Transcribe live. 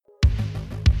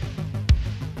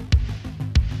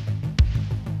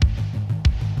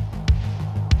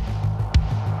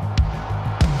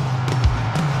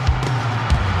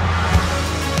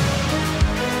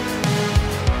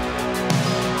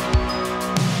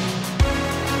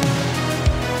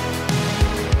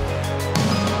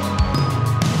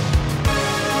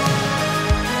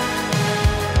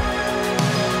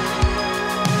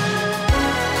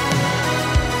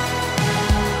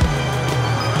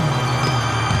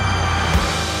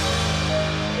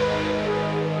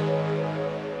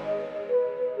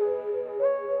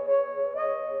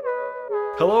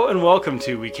Hello and welcome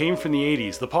to We Came from the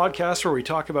 80s, the podcast where we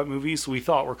talk about movies we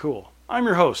thought were cool. I'm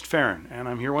your host, Farron, and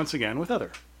I'm here once again with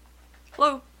Heather.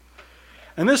 Hello.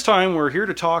 And this time we're here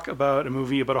to talk about a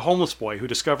movie about a homeless boy who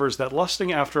discovers that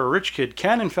lusting after a rich kid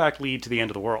can in fact lead to the end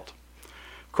of the world.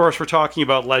 Of course, we're talking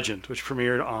about Legend, which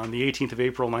premiered on the 18th of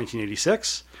April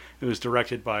 1986. It was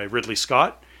directed by Ridley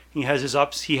Scott. He has his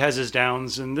ups, he has his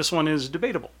downs, and this one is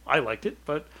debatable. I liked it,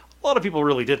 but a lot of people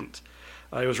really didn't.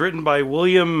 It was written by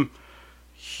William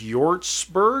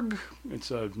Hjortsberg.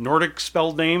 It's a Nordic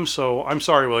spelled name, so I'm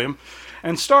sorry, William.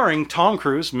 And starring Tom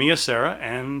Cruise, Mia Sara,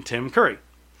 and Tim Curry.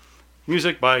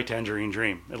 Music by Tangerine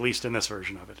Dream, at least in this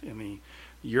version of it. In the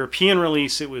European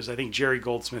release, it was, I think, Jerry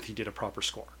Goldsmith. He did a proper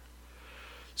score.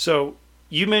 So,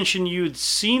 you mentioned you'd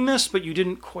seen this, but you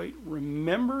didn't quite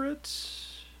remember it?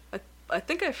 I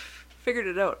think I figured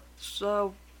it out.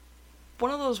 So, one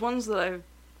of those ones that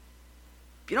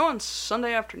on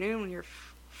Sunday afternoon when you're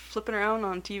flipping around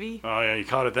on TV. Oh, yeah, you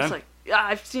caught it then? It's like, yeah,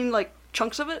 I've seen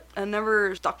chunks of it and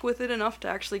never stuck with it enough to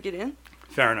actually get in.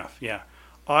 Fair enough, yeah.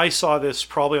 I saw this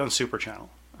probably on Super Channel,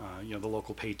 the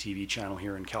local paid TV channel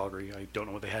here in Calgary. I don't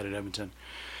know what they had in Edmonton.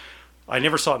 I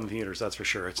never saw it in theaters, that's for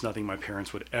sure. It's nothing my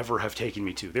parents would ever have taken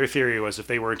me to. Their theory was if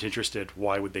they weren't interested,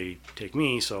 why would they take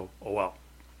me? So, oh well.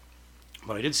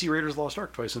 But I did see Raiders of the Lost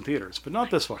Ark twice in theaters, but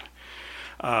not this one.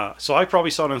 So I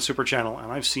probably saw it on Super Channel,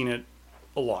 and I've seen it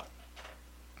a lot.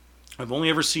 I've only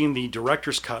ever seen the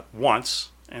director's cut once,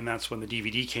 and that's when the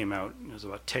DVD came out. It was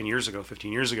about 10 years ago,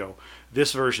 15 years ago.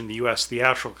 This version, the US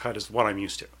theatrical cut, is what I'm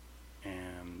used to,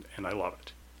 and I love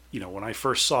it. When I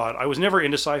first saw it, I was never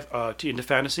into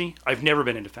fantasy. I've never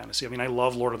been into fantasy. I mean, I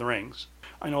love Lord of the Rings.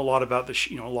 I know a lot about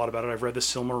a lot about it. I've read the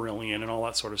Silmarillion and all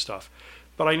that sort of stuff.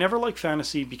 But I never liked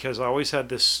fantasy because I always had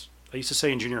this. I used to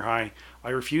say in junior high, I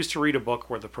refused to read a book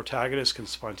where the protagonist can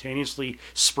spontaneously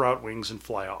sprout wings and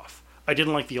fly off. I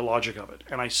didn't like the illogic of it,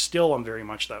 and I still am very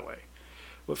much that way.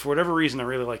 But for whatever reason, I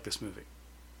really like this movie.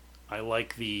 I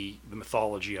like the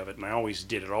mythology of it, and I always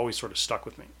did. It always sort of stuck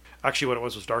with me. Actually, what it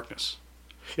was darkness.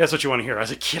 Yeah, that's what you want to hear.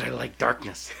 As a kid, I liked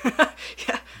darkness.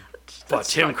 Yeah, but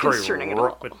Tim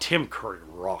Curry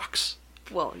rocks.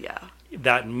 Well, yeah.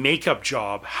 That makeup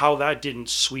job, how that didn't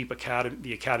sweep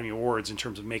the Academy Awards in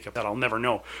terms of makeup, that I'll never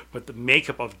know. But the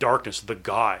makeup of Darkness, the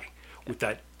guy with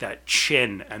that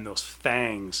chin and those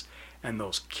fangs and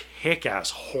those kick-ass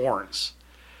horns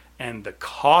and the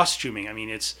costuming, I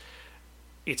mean, it's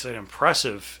an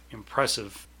impressive,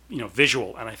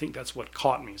 visual. And I think that's what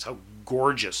caught me, is how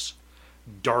gorgeous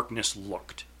Darkness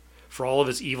looked. For all of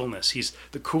his evilness, he's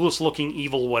the coolest looking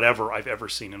evil whatever I've ever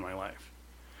seen in my life.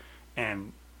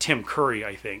 And Tim Curry,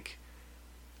 I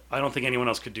don't think anyone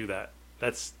else could do that.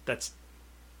 That's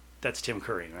Tim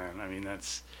Curry, man. I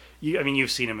mean,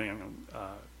 you've seen him.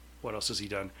 What else has he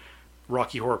done?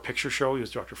 Rocky Horror Picture Show. He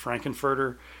was Dr.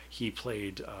 Frankenfurter. He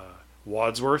played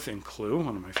Wadsworth in Clue,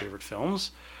 one of my favorite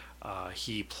films.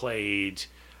 He played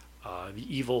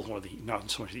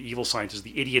not so much the evil scientist,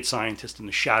 the idiot scientist in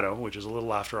The Shadow, which is a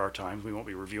little after our time. We won't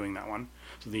be reviewing that one.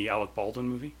 So the Alec Baldwin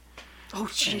movie. Oh,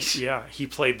 jeez. Yeah, he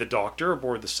played the doctor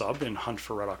aboard the sub in Hunt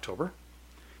for Red October.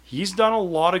 He's done a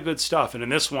lot of good stuff, and in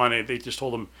this one, they just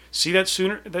told him, see that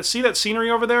scenery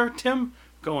over there, Tim?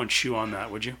 Go and chew on that,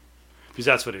 would you? Because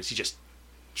that's what it is. He just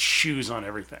chews on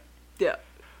everything. Yeah.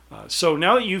 So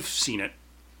now that you've seen it,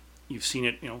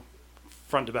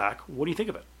 front to back. What do you think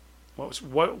of it? What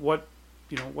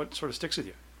sort of sticks with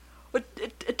you?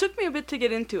 It took me a bit to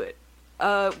get into it.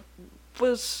 Well,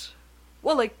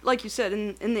 like you said,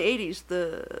 in the 80s,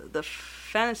 the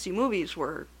fantasy movies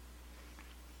were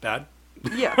bad.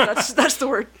 Yeah, that's the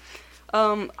word.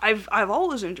 I've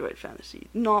always enjoyed fantasy,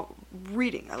 not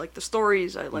reading. I like the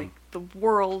stories. I like the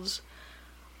worlds.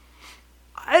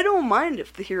 I don't mind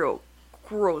if the hero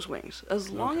grows wings, as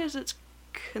long as it's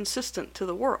consistent to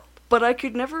the world. But I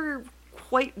could never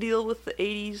quite deal with the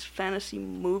 80s fantasy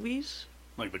movies.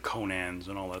 Like the Conans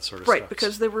and all that sort of stuff. Right,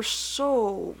 because they were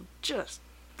so just...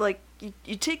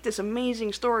 you take this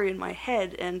amazing story in my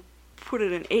head and put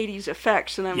it in 80s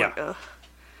effects, and I'm like, ugh.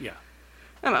 Yeah.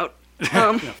 I'm out.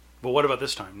 Yeah. But what about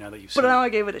this time, now that you've seen it? But now I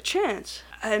gave it a chance,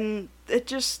 and it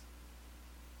just...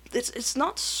 It's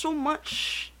not so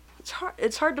much...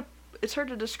 It's hard to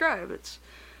describe. It's...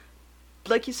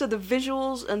 Like you said, the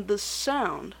visuals and the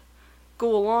sound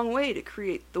go a long way to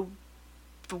create the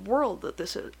world that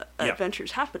this adventure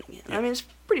is happening in. Yeah. I mean, it's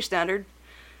pretty standard.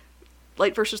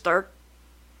 Light versus dark.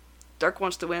 Dark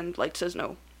wants to win. Light says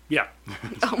no. Yeah.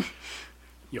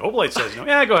 You hope Light says no.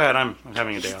 Yeah, go ahead. I'm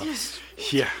having a day off.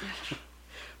 Yeah.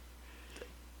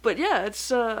 But yeah,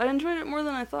 it's I enjoyed it more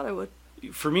than I thought I would.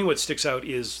 for me, what sticks out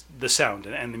is the sound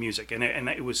and the music, and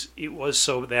it was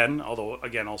so then. Although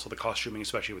again, also the costuming,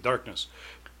 especially with Darkness.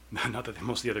 Not that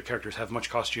most of the other characters have much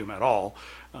costume at all.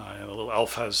 The little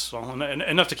elf has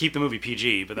enough to keep the movie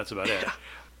PG, but that's about it.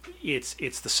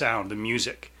 It's the sound, the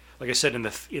music. Like I said,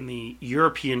 in the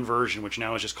European version, which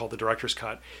now is just called the director's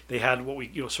cut, they had what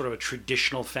we sort of a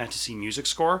traditional fantasy music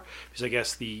score, because I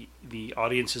guess the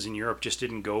audiences in Europe just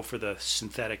didn't go for the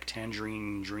synthetic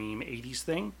Tangerine Dream 80s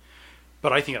thing.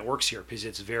 But I think it works here because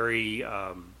it's very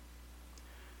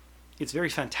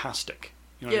fantastic.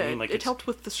 You know what I mean? Like it helped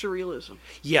with the surrealism.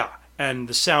 Yeah, and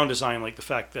the sound design, like the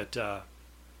fact that the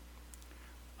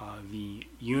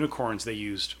unicorns, they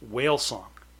used whale song.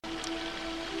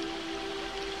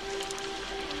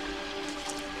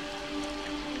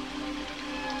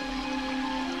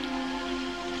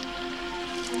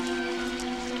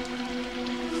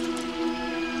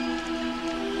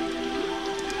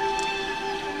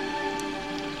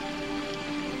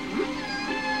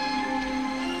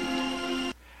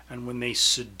 And when they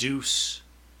seduce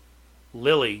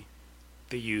Lily,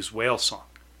 they use whale song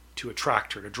to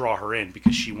attract her, to draw her in,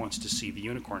 because she wants to see the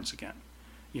unicorns again,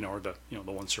 or the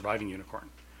one surviving unicorn.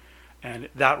 And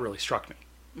that really struck me.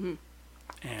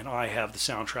 Mm-hmm. And I have the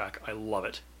soundtrack. I love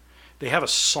it. They have a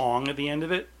song at the end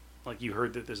of it, like you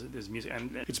heard that there's music,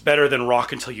 and it's better than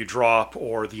Rock Until You Drop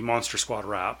or the Monster Squad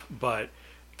rap. But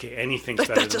okay, anything's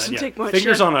better than that. Doesn't take much.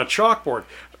 Fingers on a chalkboard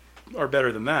are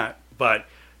better than that. But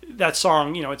that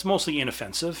song, it's mostly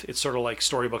inoffensive. It's sort of like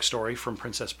Storybook Story from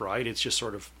Princess Bride. It's just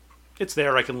sort of, it's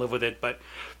there, I can live with it. But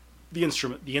the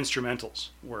instrumentals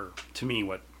were, to me,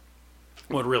 what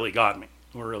really got me,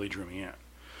 what really drew me in.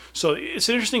 So it's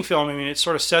an interesting film. I mean, it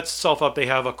sort of sets itself up. They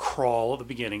have a crawl at the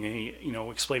beginning,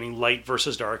 explaining light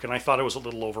versus dark, and I thought it was a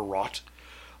little overwrought.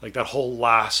 Like that whole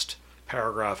last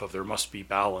paragraph of there must be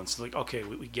balance. Like, okay,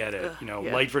 we get it. Yeah.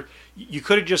 Light. You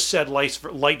could have just said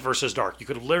light versus dark. You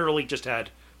could have literally just had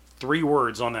 3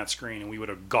 words on that screen and we would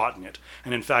have gotten it.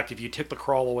 And in fact, if you took the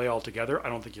crawl away altogether, I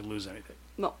don't think you'd lose anything.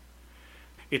 No.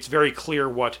 It's very clear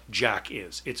what Jack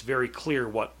is. It's very clear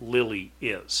what Lily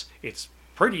is. It's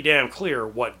pretty damn clear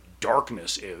what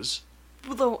darkness is.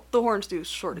 Well, the horns do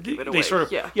sort of give it away. They sort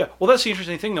of, yeah. Well, that's the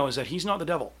interesting thing, though, is that he's not the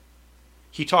devil.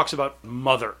 He talks about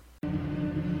Mother.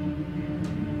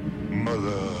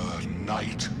 Mother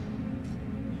Night,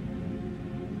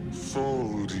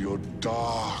 fold your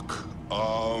dark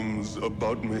arms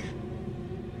about me.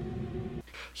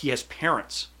 He has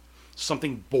parents.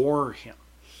 Something bore him.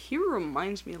 He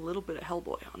reminds me a little bit of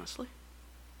Hellboy, honestly.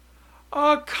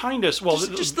 Kind of. Well,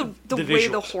 just the way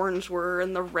the horns were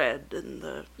and the red and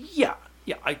the... Yeah.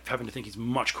 I happen to think he's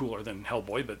much cooler than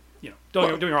Hellboy, but,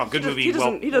 don't get me wrong, good movie. He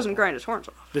doesn't grind his horns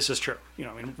off. This is true.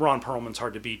 Ron Perlman's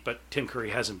hard to beat, but Tim Curry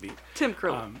hasn't beat. Tim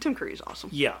Curry's awesome.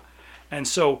 Yeah. And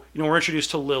so, we're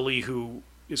introduced to Lily, who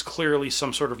is clearly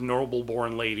some sort of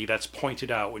noble-born lady. That's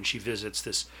pointed out when she visits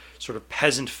this sort of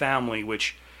peasant family,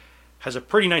 which has a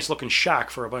pretty nice-looking shack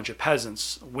for a bunch of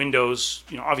peasants. Windows,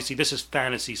 obviously this is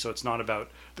fantasy, so it's not about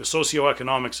the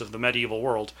socioeconomics of the medieval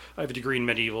world. I have a degree in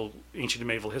ancient and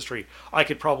medieval history. I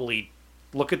could probably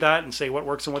look at that and say what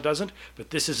works and what doesn't, but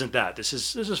this isn't that. This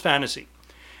is fantasy.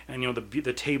 And,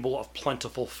 the table of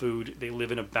plentiful food, they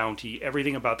live in a bounty.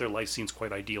 Everything about their life seems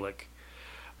quite idyllic.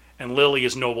 And Lily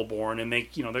is noble-born, and they,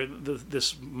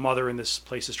 this mother in this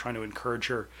place is trying to encourage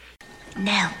her.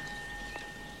 Nell,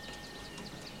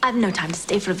 I've no time to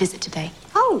stay for a visit today.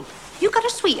 Oh, you got a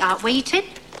sweetheart waiting?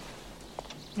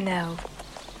 No.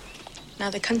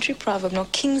 Neither country proverb nor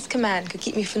king's command could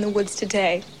keep me from the woods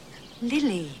today.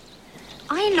 Lily,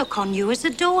 I look on you as a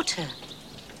daughter.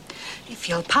 If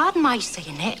you'll pardon my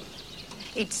saying it,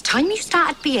 it's time you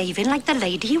started behaving like the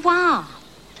lady you are.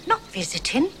 Not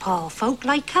visiting poor folk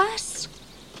like us.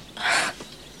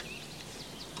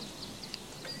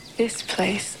 This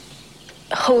place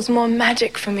holds more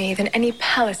magic for me than any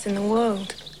palace in the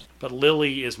world. But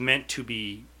Lily is meant to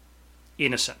be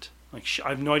innocent. Like, I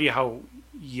have no idea how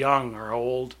young or how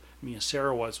old Mia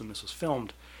Sara was when this was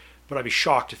filmed, but I'd be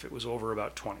shocked if it was over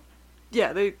about 20.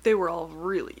 Yeah, they were all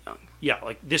really young. Yeah,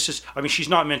 like this is, she's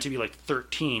not meant to be like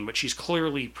 13, but she's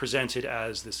clearly presented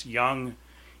as this young,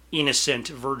 innocent,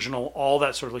 virginal, all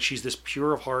that sort of, like, she's this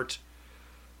pure of heart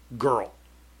girl.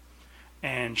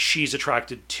 And she's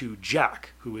attracted to Jack,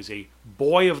 who is a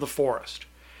boy of the forest.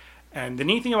 And the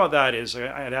neat thing about that is,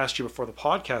 I had asked you before the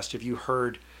podcast if you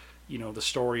heard, the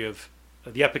story of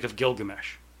the Epic of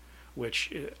Gilgamesh,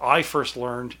 which I first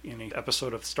learned in an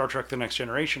episode of Star Trek The Next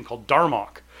Generation called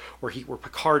Darmok, where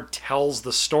Picard tells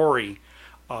the story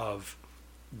of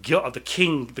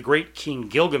the great king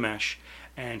Gilgamesh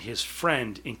and his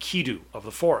friend Enkidu of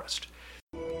the forest.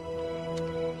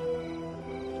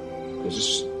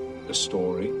 There's a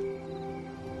story,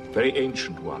 a very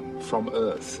ancient one, from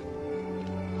Earth.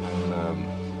 And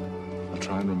I'll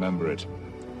try and remember it.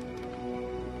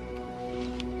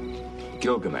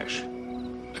 Gilgamesh,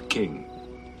 a king.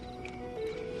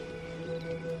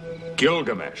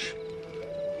 Gilgamesh,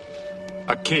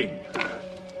 a king,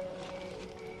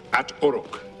 at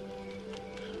Uruk.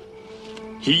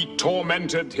 He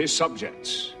tormented his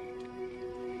subjects.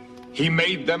 He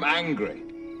made them angry.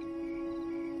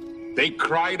 They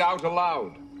cried out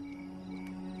aloud,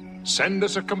 "Send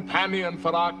us a companion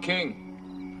for our king.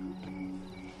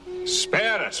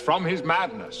 Spare us from his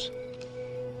madness."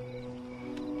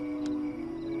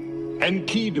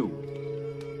 Enkidu,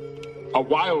 a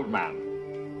wild man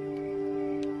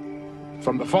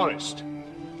from the forest,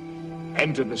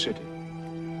 entered the city.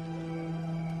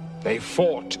 They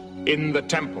fought in the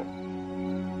temple.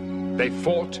 They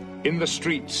fought in the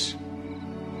streets.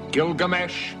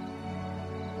 Gilgamesh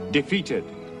defeated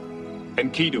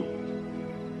Enkidu.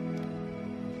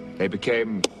 They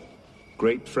became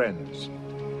great friends.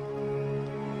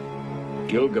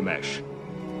 Gilgamesh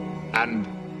and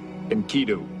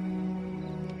Enkidu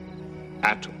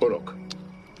at Uruk.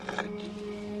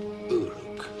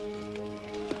 Uruk.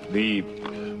 The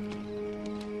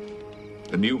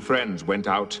new friends went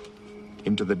out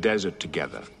into the desert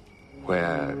together,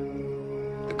 where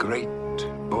the great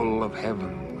bull of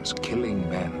heaven was killing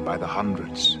men by the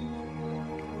hundreds.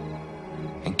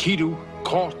 Enkidu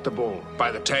caught the bull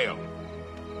by the tail.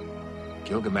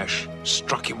 Gilgamesh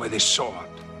struck him with his sword.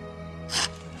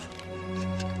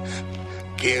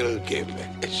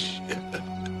 Gilgamesh.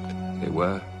 They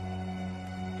were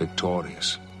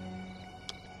victorious.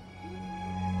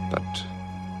 But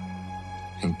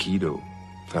Enkidu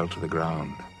fell to the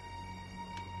ground,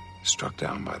 struck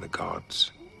down by the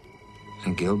gods.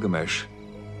 And Gilgamesh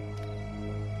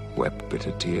wept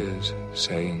bitter tears,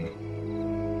 saying,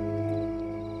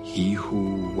 "He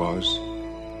who was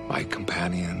my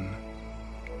companion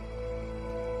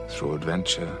through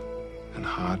adventure and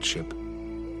hardship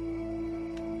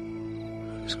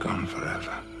is gone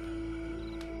forever."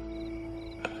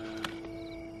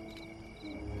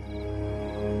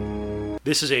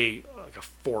 This is like a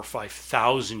 4,000 or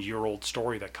 5,000 year old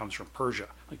story that comes from Persia,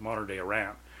 like modern day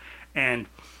Iran. And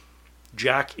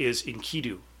Jack is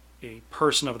Enkidu, a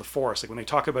person of the forest. Like when they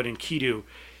talk about Enkidu,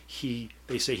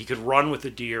 they say he could run with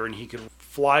the deer and he could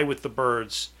fly with the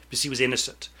birds because he was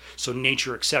innocent. So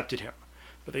nature accepted him.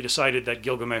 But they decided that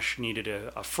Gilgamesh needed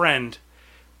a friend,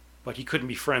 but he couldn't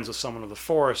be friends with someone of the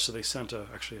forest, so they sent a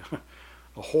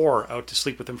whore out to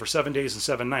sleep with him for 7 days and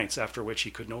 7 nights, after which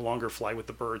he could no longer fly with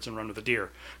the birds and run with the deer.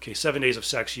 Okay, 7 days of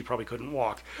sex, you probably couldn't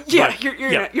walk. Yeah, but,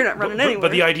 you're not running anywhere.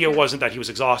 But the idea wasn't that he was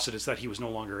exhausted, it's that he was no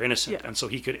longer innocent. Yeah. And so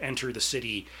he could enter the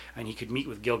city and he could meet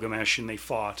with Gilgamesh, and they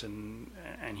fought, and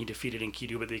he defeated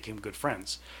Enkidu, but they became good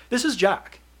friends. This is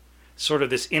Jack, sort of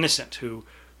this innocent who,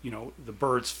 the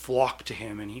birds flock to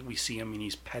him, and we see him and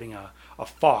he's petting a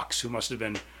fox who must have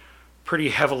been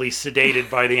pretty heavily sedated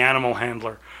by the animal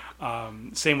handler.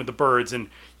 Same with the birds,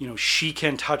 and she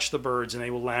can touch the birds and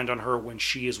they will land on her when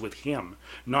she is with him,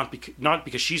 not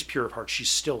because she's pure of heart.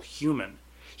 She's still human.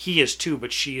 He is too,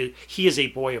 but he is a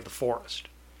boy of the forest,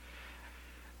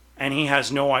 and he has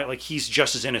he's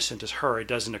just as innocent as her. It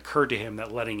doesn't occur to him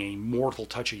that letting a mortal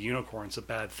touch a unicorn is a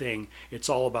bad thing. It's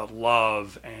all about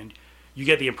love, and you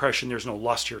get the impression there's no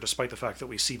lust here, despite the fact that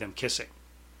we see them kissing.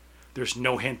 There's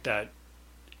no hint that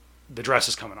the dress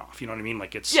is coming off. You know what I mean?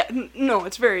 Like it's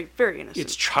it's very, very innocent.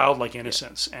 It's childlike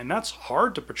innocence, and that's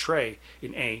hard to portray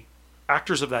in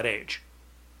actors of that age.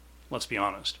 Let's be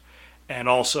honest, and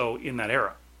also in that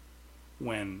era,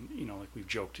 when like we've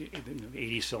joked, the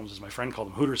 80s films, as my friend called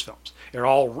them, Hooters films. They're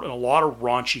all a lot of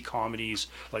raunchy comedies.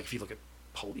 Like if you look at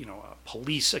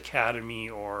Police Academy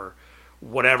or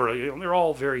whatever, they're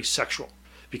all very sexual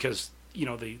because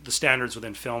the standards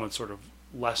within film had sort of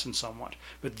lessened somewhat.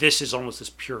 But this is almost this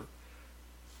pure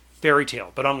fairy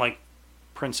tale. But unlike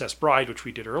Princess Bride, which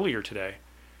we did earlier today,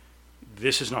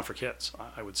 this is not for kids,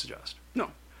 I would suggest.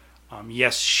 No.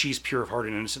 Yes, she's pure of heart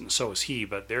and innocent, and so is he.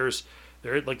 But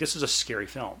this is a scary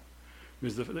film.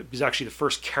 Because actually the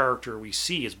first character we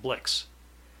see is Blix.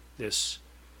 This,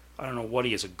 I don't know what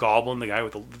he is, a goblin, the guy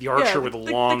with the archer with the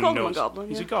long they call nose. Him a goblin,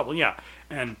 He's a goblin, yeah.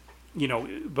 And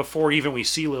before even we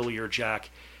see Lily or Jack,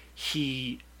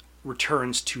 he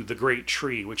returns to the great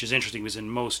tree, which is interesting because in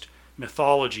most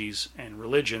mythologies and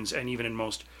religions, and even in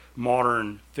most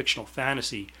modern fictional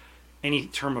fantasy, any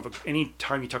time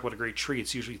you talk about a great tree,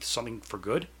 it's usually something for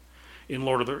good. In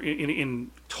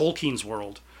in Tolkien's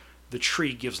world, the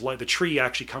tree gives light. The tree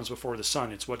actually comes before the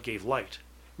sun. It's what gave light.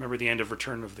 Remember the end of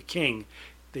Return of the King,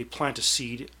 they plant a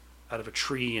seed out of a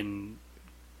tree in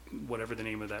whatever the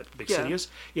name of that big Yeah. city is.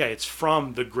 Yeah, it's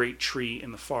from the great tree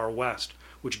in the far west,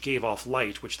 which gave off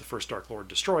light, which the first Dark Lord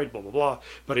destroyed, blah, blah, blah.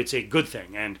 But it's a good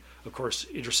thing. And, of course,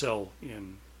 Yggdrasil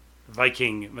in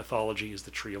Viking mythology is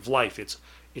the tree of life. It's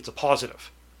a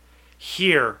positive.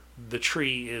 Here, the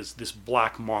tree is this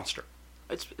black monster.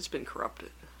 It's been corrupted.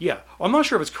 Yeah. I'm not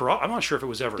sure if it's corrupt. I'm not sure if it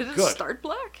was ever Did it good. start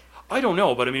black? I don't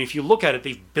know, but I mean, if you look at it,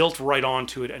 they've built right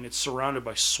onto it, and it's surrounded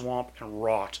by swamp and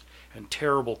rot and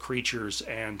terrible creatures.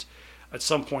 And at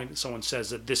some point, someone says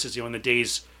that this is, in the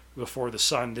days before the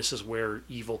sun, this is where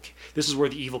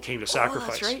the evil came to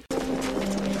sacrifice. Oh, that's right.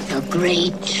 The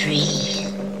great tree.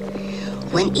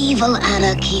 When evil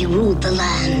anarchy ruled the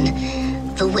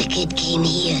land, the wicked came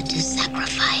here to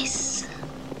sacrifice.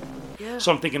 Yeah.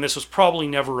 So I'm thinking this was probably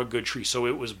never a good tree, so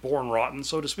it was born rotten,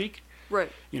 so to speak.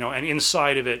 Right. And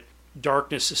inside of it,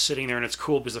 darkness is sitting there, and it's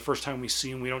cool because the first time we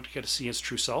see him, we don't get to see his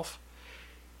true self.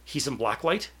 He's in black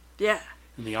light. Yeah.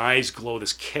 And the eyes glow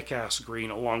this kick-ass green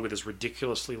along with his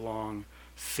ridiculously long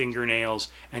fingernails,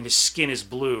 and his skin is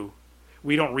blue.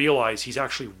 We don't realize he's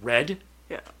actually red.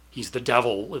 Yeah. He's the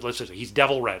devil. He's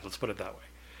devil red, let's put it that way.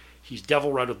 He's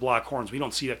devil red with black horns. We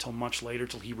don't see that till much later,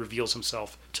 till he reveals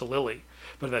himself to Lily.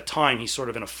 But at that time, he's sort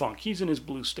of in a funk. He's in his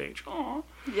blue stage. Aww.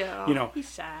 Yeah. He's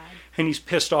sad. And he's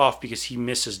pissed off because he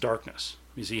misses darkness.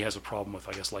 Because he has a problem with,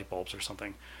 I guess, light bulbs or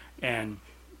something. And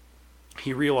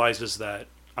he realizes that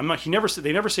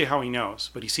they never say how he knows,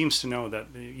 but he seems to know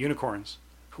that the unicorns,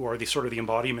 who are the sort of the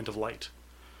embodiment of light,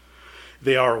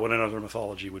 they are what in another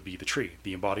mythology would be the tree,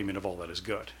 the embodiment of all that is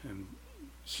good. And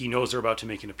he knows they're about to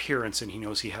make an appearance, and he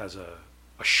knows he has a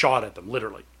shot at them,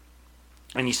 literally.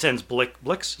 And he sends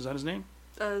Blix, is that his name?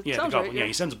 Yeah, the sounds goblin. right. Yeah.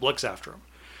 He sends Blix after him.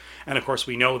 And of course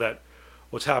we know that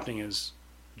what's happening is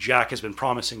Jack has been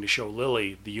promising to show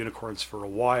Lily the unicorns for a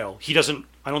while.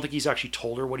 I don't think he's actually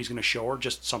told her what he's going to show her,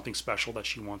 just something special that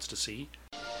she wants to see.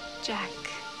 Jack,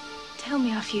 tell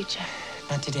me our future.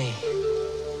 Not today.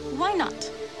 Why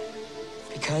not?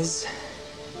 Because...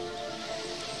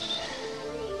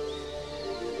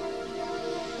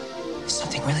 there's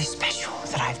something really special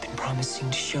that I've been promising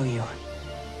to show you.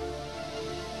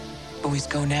 Always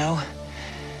go now,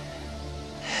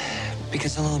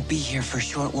 because I'll only be here for a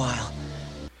short while.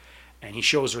 And he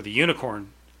shows her the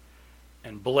unicorn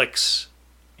and Blix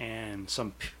and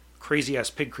some crazy-ass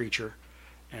pig creature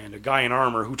and a guy in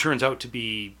armor who turns out to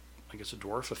be, I guess, a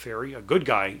dwarf, a fairy, a good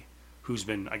guy who's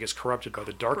been, I guess, corrupted by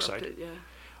the dark side.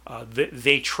 Yeah.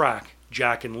 They track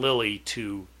Jack and Lily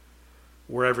to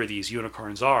wherever these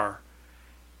unicorns are.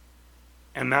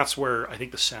 And that's where I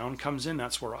think the sound comes in.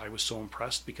 That's where I was so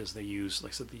impressed, because they use,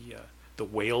 like I said, the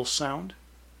whale sound,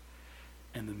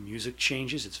 and the music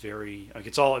changes. It's very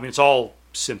it's all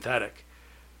synthetic,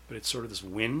 but it's sort of this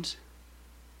wind,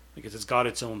 because it's got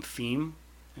its own theme,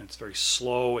 and it's very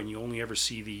slow, and you only ever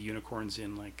see the unicorns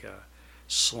in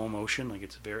slow motion.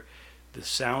 The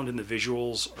sound and the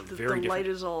visuals are very different. The light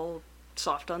is all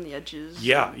soft on the edges.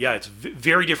 Yeah, it's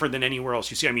very different than anywhere else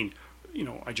you see. I mean,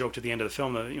 I joked at the end of the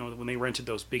film that, when they rented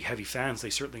those big heavy fans, they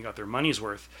certainly got their money's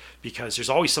worth, because there's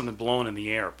always something blowing in the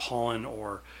air, pollen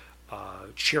or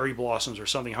cherry blossoms or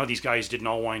something. How these guys didn't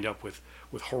all wind up with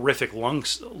horrific lung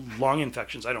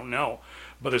infections, I don't know.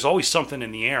 But there's always something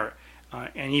in the air,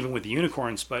 and even with the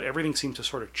unicorns, but everything seems to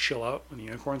sort of chill out when the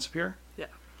unicorns appear. Yeah.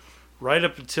 Right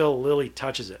up until Lily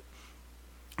touches it.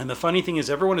 And the funny thing is,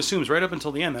 everyone assumes right up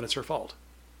until the end that it's her fault.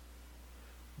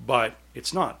 But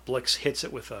it's not. Blix hits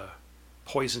it with a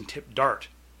poison-tipped dart.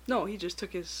 No, he just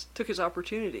took his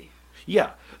opportunity.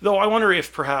 Yeah, though I wonder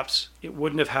if perhaps it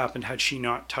wouldn't have happened had she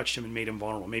not touched him and made him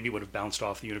vulnerable. Maybe it would have bounced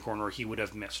off the unicorn, or he would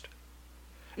have missed.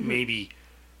 Mm-hmm. Maybe,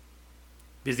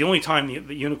 because the only time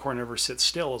the unicorn ever sits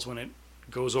still is when it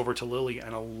goes over to Lily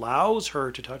and allows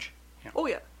her to touch him. Oh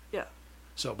yeah.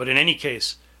 So, but in any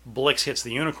case, Blix hits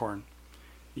the unicorn.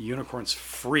 The unicorns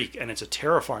freak, and it's a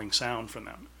terrifying sound from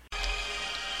them.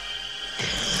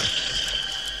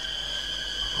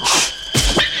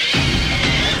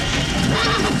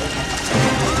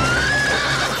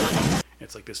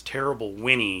 It's like this terrible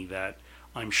whinny that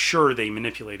I'm sure they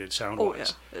manipulated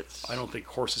sound-wise. Oh, yeah. I don't think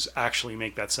horses actually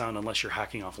make that sound unless you're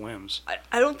hacking off limbs.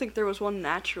 I don't think there was one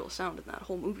natural sound in that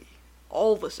whole movie.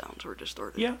 All the sounds were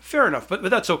distorted. Yeah, fair enough, but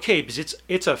that's okay, because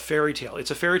it's a fairy tale. It's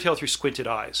a fairy tale through squinted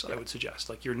eyes, yeah. I would suggest.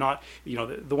 Like, you're not,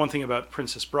 the one thing about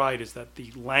Princess Bride is that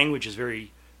the language is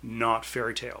very not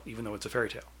fairy tale, even though it's a fairy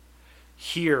tale.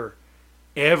 Here,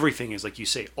 everything is, like you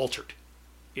say, altered.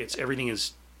 Everything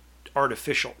is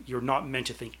artificial. You're not meant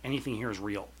to think anything here is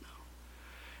real.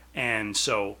 And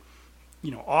so,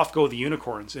 off go the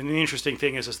unicorns. And the interesting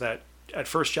thing is that at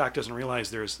first Jack doesn't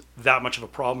realize there's that much of a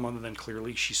problem, other than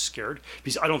clearly she's scared,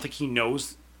 because I don't think he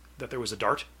knows that there was a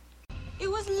dart. It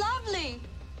was lovely.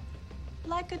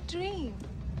 Like a dream.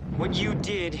 What you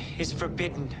did is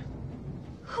forbidden.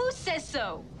 Who says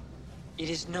so? It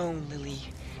is known, Lily.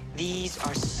 These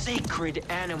are sacred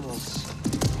animals.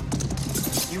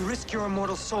 You risk your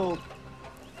immortal soul.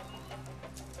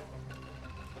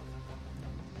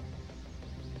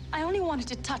 I only wanted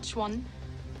to touch one.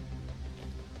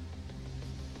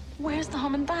 Where's the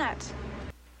harm in that?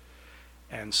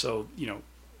 And so,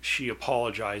 she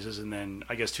apologizes, and then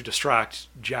I guess to distract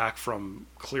Jack from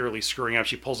clearly screwing up,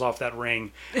 she pulls off that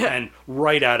ring, and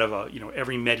right out of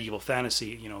every medieval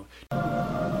fantasy,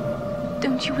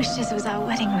 Don't you wish this was our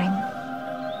wedding ring?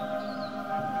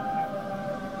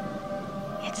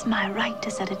 It's my right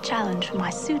to set a challenge for my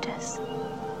suitors.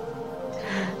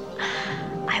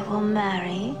 I will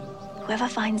marry whoever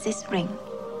finds this ring.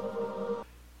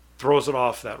 throws it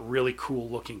off that really cool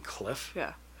looking cliff.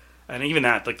 Yeah. And even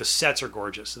that, like, the sets are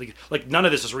gorgeous. Like, none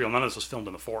of this is real. None of this was filmed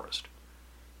in the forest.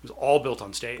 It was all built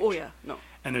on stage. Oh yeah, no.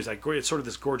 And there's like, it's sort of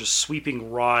this gorgeous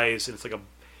sweeping rise, and it's like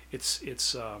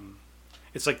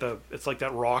it's like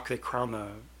that rock they crown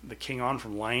the king on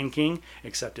from Lion King,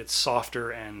 except it's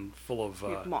softer and full of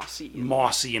mossy.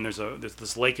 And there's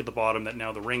this lake at the bottom that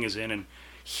now the ring is in, and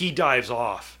he dives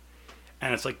off,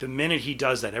 and it's like the minute he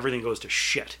does that, everything goes to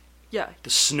shit. Yeah. The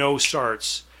snow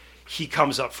starts. He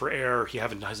comes up for air. He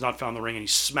has not found the ring, and he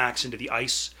smacks into the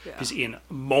ice. Because in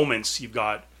moments you've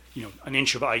got an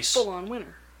inch of ice. Full on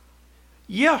winter.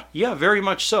 Yeah, very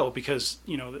much so, because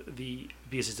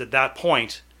because it's at that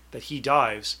point that he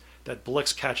dives that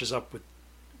Blix catches up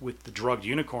with the drugged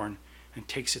unicorn and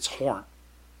takes its horn.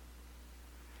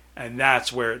 And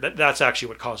that's where that's actually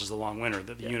what causes the long winter.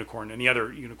 The unicorn and the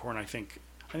other unicorn, I think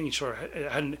it sort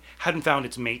of hadn't found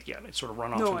its mate yet. It sort of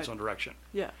run off in its own direction.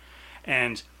 Yeah.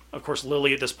 And of course,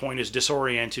 Lily at this point is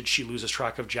disoriented. She loses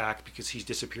track of Jack because he's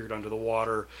disappeared under the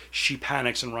water. She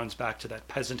panics and runs back to that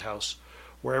peasant house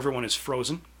where everyone is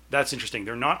frozen. That's interesting.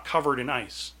 They're not covered in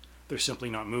ice. They're simply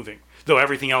not moving. Though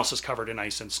everything else is covered in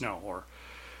ice and snow, or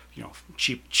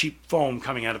cheap foam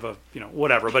coming out of a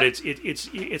whatever. But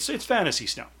it's fantasy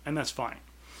snow, and that's fine.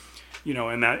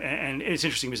 And it's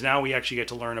interesting because now we actually get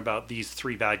to learn about these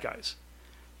three bad guys,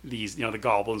 these the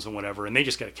goblins and whatever, and they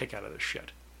just get a kick out of this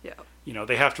shit. Yeah.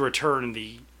 They have to return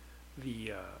the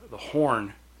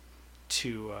horn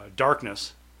to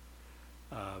darkness,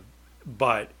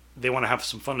 but they want to have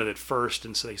some fun with it first,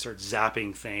 and so they start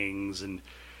zapping things and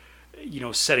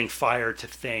setting fire to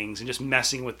things and just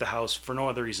messing with the house for no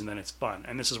other reason than it's fun.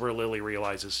 And this is where Lily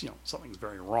realizes something's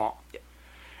very wrong. Yeah.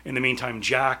 In the meantime,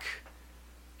 Jack,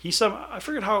 I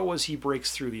forget how it was he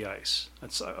breaks through the ice.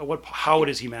 That's how it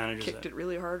is he manages kicked it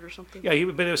really hard or something. Yeah,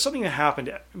 but there was something that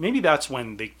happened. Maybe that's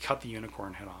when they cut the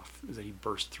unicorn head off. Is that he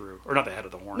burst through, or not the head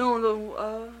of the horn? No,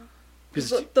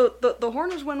 the horn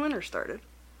was when winter started.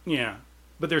 Yeah,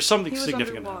 but there's something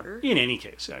significant underwater. In any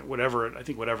case, whatever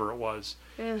it was,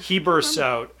 yeah. he bursts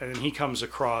out and then he comes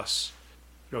across.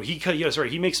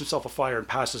 He makes himself a fire and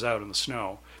passes out in the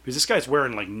snow because this guy's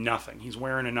wearing like nothing. He's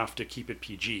wearing enough to keep it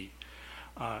PG.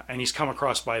 And he's come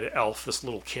across by the elf, this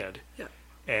little kid. Yeah.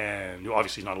 And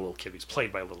obviously not a little kid, he's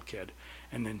played by a little kid.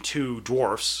 And then two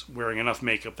dwarfs wearing enough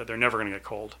makeup that they're never going to get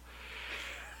cold.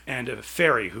 And a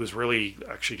fairy who's really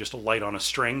actually just a light on a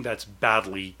string that's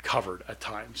badly covered at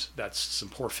times. That's some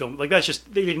poor film. Like, that's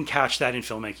just, they didn't catch that in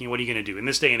filmmaking. What are you going to do? In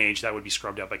this day and age, that would be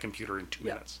scrubbed out by computer in 2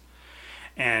 minutes.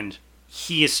 And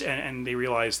and they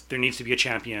realize there needs to be a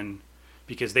champion.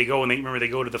 Because they go and they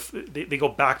go to they go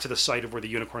back to the site of where the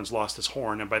unicorn's lost his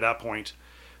horn, and by that point,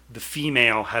 the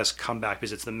female has come back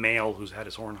because it's the male who's had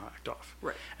his horn hacked off.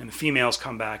 Right. And the female's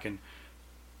come back, and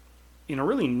in a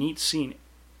really neat scene,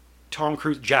 Tom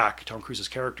Cruise's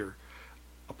character,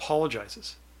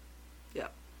 apologizes. Yeah.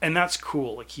 And that's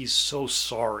cool. Like, he's so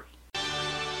sorry.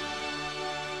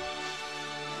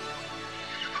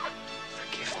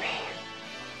 Forgive me.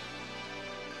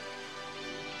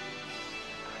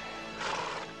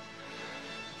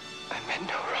 I meant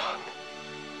no wrong.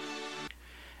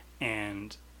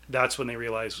 And that's when they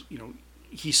realize,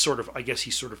 he's sort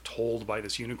of told by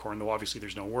this unicorn, though obviously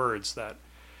there's no words, that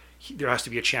there has to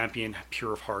be a champion,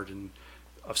 pure of heart and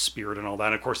of spirit and all that.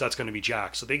 And of course, that's going to be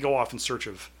Jack. So they go off in search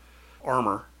of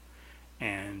armor,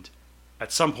 and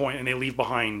at some point, and they leave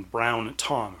behind Brown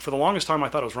Tom. For the longest time, I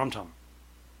thought it was Rum Tum,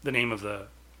 the name of the.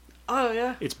 Oh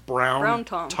yeah. It's Brown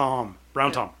Tom.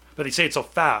 Brown Tom. But they say it so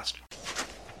fast.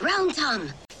 Brown Tom.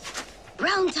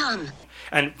 Brown Tom.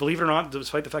 And believe it or not,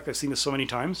 despite the fact that I've seen this so many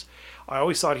times, I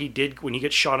always thought he did, when he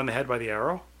gets shot in the head by the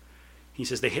arrow, he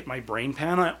says, they hit my brain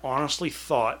pan. I honestly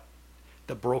thought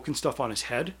the broken stuff on his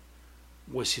head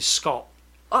was his skull.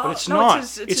 Oh, But it's no, not.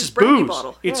 It's It's his brandy booze.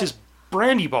 bottle. It's Yeah. his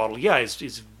brandy bottle. Yeah,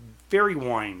 it's very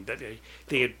wine that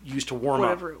they had used to warm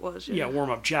Whatever up. it was, Yeah, yeah. warm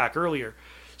up Jack earlier.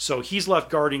 So he's left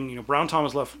guarding. Brown Tom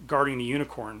is left guarding the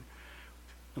unicorn,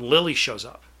 and Lily shows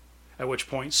up. At which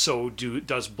point,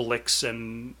 does Blix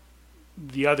and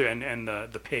the other and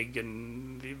the pig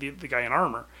and the guy in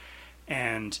armor,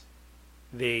 and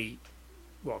they,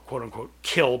 well, quote unquote,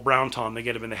 kill Brown Tom. They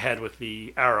get him in the head with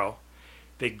the arrow.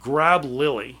 They grab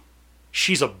Lily.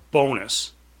 She's a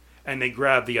bonus. And they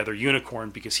grab the other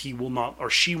unicorn because he will not, or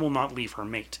she will not leave her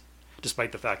mate,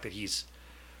 despite the fact that he's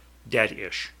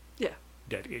dead-ish. Yeah.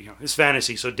 Dead, it's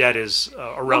fantasy, so dead is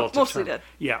a relative Mostly term. dead.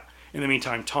 Yeah. In the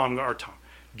meantime,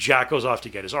 Jack goes off to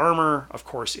get his armor. Of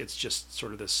course, it's just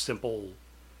sort of this simple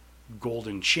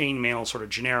golden chainmail, sort of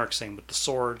generic, same with the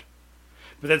sword.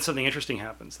 But then something interesting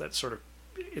happens. It's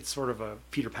sort of a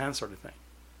Peter Pan sort of thing.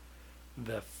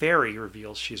 The fairy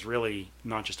reveals she's really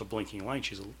not just a blinking light.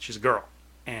 She's a girl.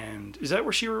 And is that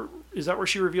where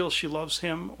she reveals she loves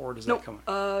him, or does that come?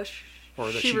 Or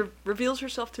that she reveals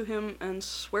herself to him and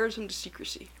swears him to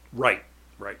secrecy. Right.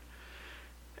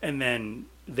 And then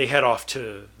they head off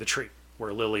to the tree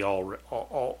where Lily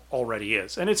already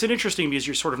is. And it's an interesting because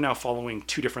you're sort of now following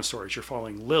two different stories. You're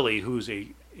following Lily, who's a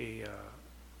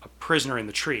prisoner in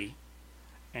the tree,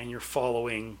 and you're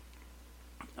following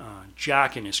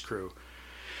Jack and his crew.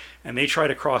 And they try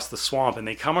to cross the swamp, and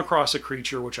they come across a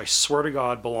creature which I swear to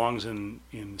God belongs in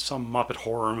some Muppet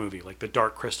horror movie, like the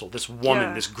Dark Crystal. This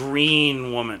woman, this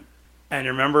green woman. And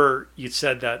remember, you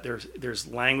said that there's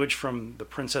language from the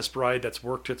Princess Bride that's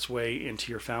worked its way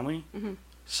into your family. Mm-hmm.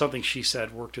 Something she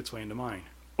said worked its way into mine.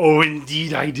 Oh,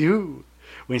 indeed I do.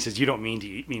 When he says, "You don't mean to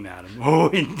eat me, madam." Oh,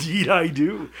 indeed I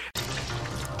do.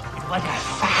 What a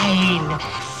fine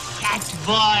fat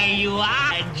boy you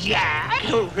are, Jack. You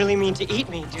don't really mean to eat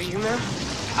me, do you, ma'am?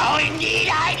 Oh, indeed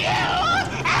I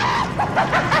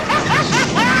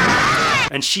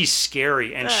do. And she's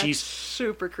scary, and That's she's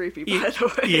super creepy, by the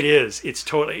way. It is. It's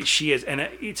totally. She is, and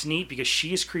it's neat because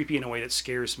she is creepy in a way that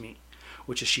scares me,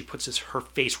 which is she puts her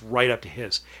face right up to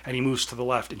his, and he moves to the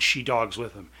left, and she dogs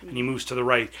with him, and he moves to the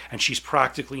right, and she's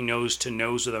practically nose to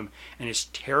nose with him, and it's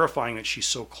terrifying that she's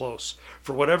so close.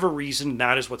 For whatever reason,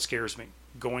 that is what scares me.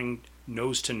 Going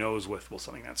nose to nose with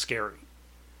something that's scary.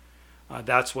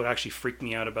 That's what actually freaked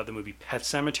me out about the movie Pet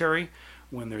Sematary,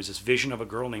 when there's this vision of a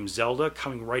girl named Zelda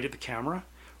coming right at the camera,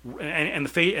 and the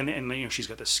face, and she's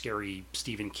got this scary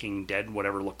Stephen King dead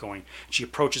whatever look going. She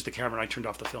approaches the camera, and I turned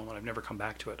off the film, and I've never come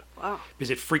back to it. Wow. Because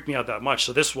it freaked me out that much.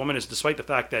 So this woman is, despite the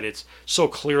fact that it's so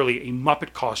clearly a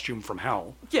Muppet costume from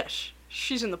hell. Yes,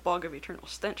 she's in the bog of eternal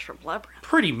stench from Labyrinth.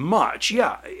 Pretty much,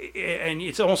 yeah. And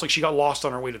it's almost like she got lost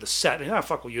on her way to the set. And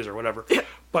fuck, we'll use her, whatever. Yeah.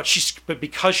 But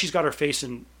because she's got her face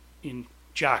in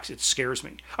Jack's, it scares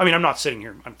me. I mean, I'm not sitting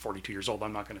here. I'm 42 years old.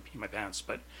 I'm not going to pee my pants,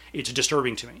 but it's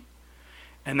disturbing to me.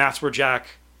 And that's where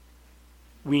Jack,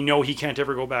 we know he can't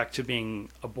ever go back to being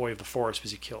a boy of the forest because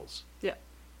he kills. Yeah.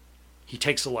 He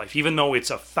takes a life. Even though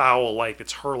it's a foul life,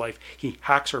 it's her life, he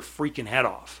hacks her freaking head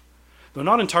off. Though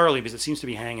not entirely, because it seems to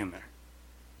be hanging there.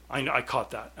 I caught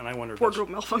that, and I wonder if Wardrobe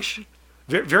malfunction.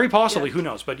 very possibly, Yeah. Who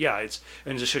knows? But yeah,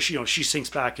 and just she sinks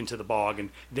back into the bog, and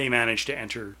they manage to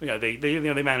enter. Yeah, they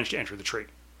manage to enter the tree.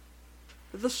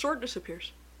 The sword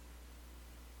disappears.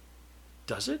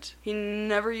 Does it? He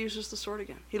never uses the sword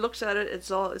again. He looks at it. It's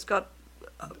got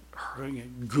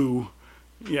Goo.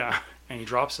 Yeah, and he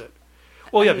drops it.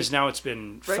 Well, yeah, And because now it's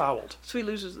been right? fouled. So he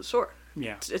loses the sword.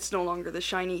 Yeah. It's no longer the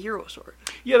shiny hero sword.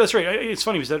 Yeah, that's right. It's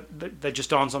funny because that just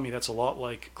dawns on me. That's a lot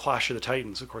like Clash of the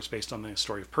Titans, of course, based on the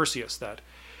story of Perseus, that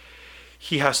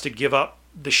he has to give up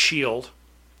the shield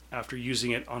after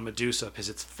using it on Medusa because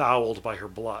it's fouled by her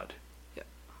blood.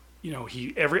 Yeah.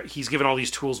 He's given all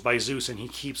these tools by Zeus, and he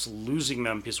keeps losing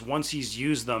them because once he's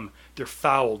used them, they're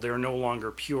fouled. They're no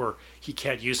longer pure. He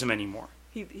can't use them anymore.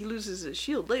 He loses his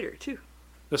shield later too.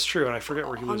 That's true, and I forget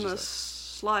where he on loses the that.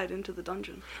 slide into the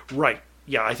dungeon. Right.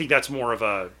 Yeah, I think that's more of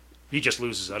a... He just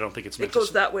loses. I don't think it's meant It goes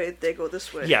to... that way, they go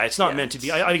this way. Yeah, it's not meant to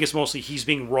be. I think it's mostly he's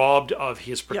being robbed of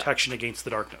his Yeah. protection against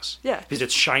the darkness. Yeah. Because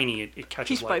it's shiny, it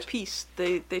catches Piece light. by piece,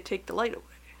 they take the light away.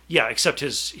 Yeah, except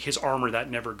his armor that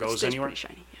never It goes stays anywhere. pretty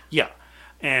shiny. Yeah,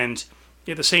 and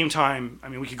at the same time, I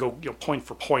mean, we could go point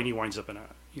for point. He winds up in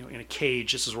a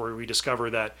cage. This is where we discover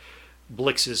that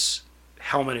Blix's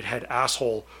helmeted head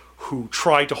asshole, who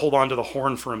tried to hold on to the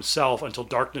horn for himself until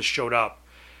darkness showed up,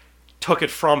 took it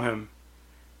from him,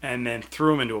 and then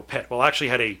threw him into a pit. Well, actually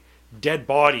had a dead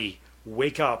body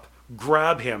wake up,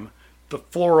 grab him. The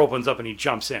floor opens up and he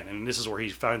jumps in, and this is where he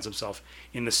finds himself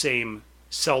in the same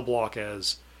cell block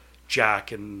as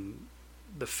Jack and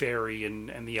the fairy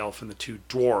and the elf and the two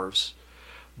dwarves.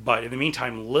 But in the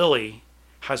meantime, Lily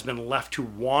has been left to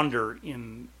wander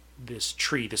in this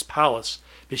tree, this palace,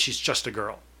 because she's just a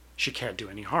girl. She can't do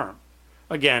any harm.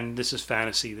 Again, this is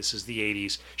fantasy. This is the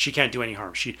 80s. She can't do any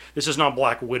harm. This is not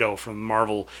Black Widow from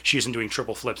Marvel. She isn't doing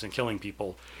triple flips and killing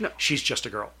people. No. She's just a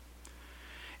girl.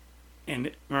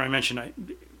 And remember I mentioned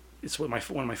it's one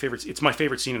of my favorites. It's my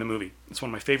favorite scene in the movie. It's one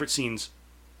of my favorite scenes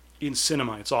in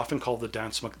cinema. It's often called the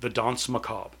danse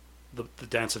macabre, the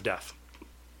dance of death,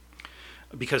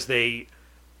 because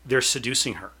they're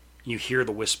seducing her. You hear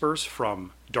the whispers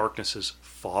from Darkness's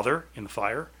father in the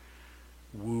fire.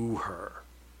 Woo her.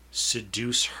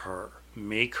 Seduce her.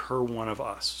 Make her one of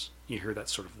us. You hear that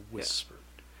sort of whisper.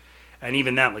 Yeah. And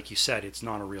even that, like you said, it's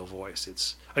not a real voice.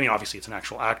 Obviously it's an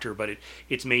actual actor, but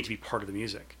it's made to be part of the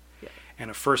music. Yeah.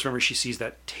 And at first, remember, she sees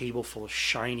that table full of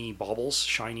shiny baubles,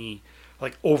 shiny,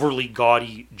 like overly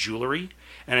gaudy jewelry.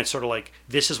 And it's sort of like,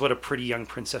 this is what a pretty young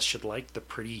princess should like, the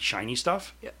pretty shiny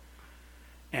stuff. Yeah.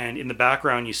 And in the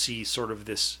background, you see sort of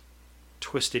this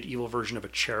twisted evil version of a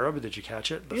cherub. Did you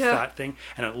catch it? The fat thing.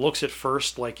 And it looks at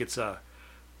first like it's a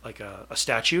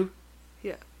statue.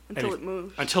 Yeah. Until it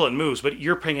moves. Until it moves. But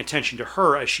you're paying attention to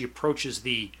her as she approaches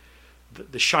the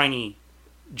shiny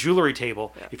jewelry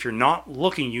table. Yeah. If you're not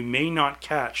looking, you may not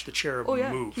catch the cherub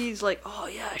move. He's like, oh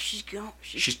yeah, she's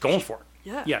going for it.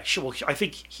 Yeah. Yeah. I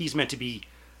think he's meant to be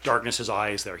Darkness's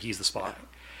eyes there. He's the spy. Yeah.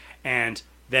 And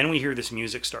then we hear this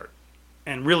music start.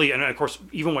 And really, and of course,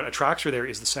 even what attracts her there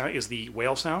is the sound, is the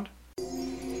whale sound.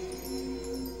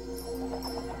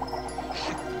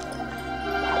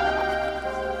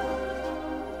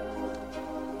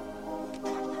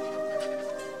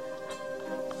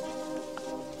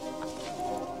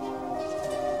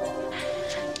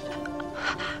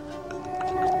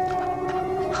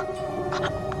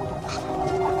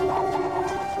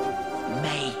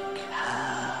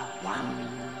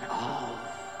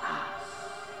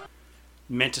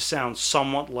 Meant to sound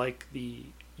somewhat like the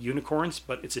unicorns,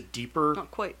 but it's a deeper...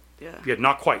 Not quite, yeah. Yeah,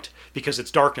 not quite, because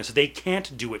it's Darkness. They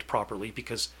can't do it properly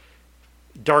because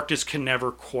Darkness can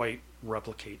never quite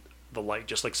replicate the light,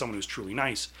 just like someone who's truly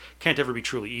nice can't ever be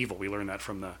truly evil. We learn that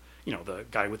from the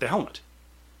guy with the helmet.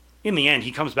 In the end,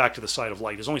 he comes back to the side of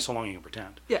light. There's only so long he can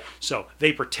pretend. Yeah. So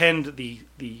they pretend the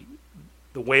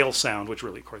whale sound, which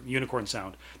really, the unicorn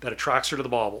sound, that attracts her to the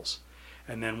baubles.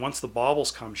 And then once the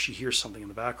baubles come, she hears something in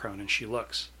the background and she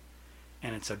looks.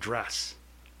 And it's a dress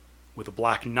with a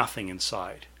black nothing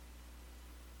inside,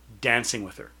 dancing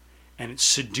with her. And it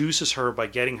seduces her by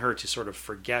getting her to sort of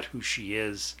forget who she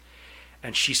is.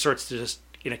 And she starts to just,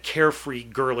 in a carefree,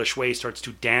 girlish way, starts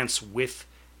to dance with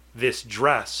this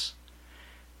dress.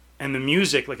 And the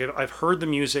music, like I've heard the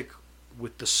music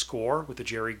with the score, with the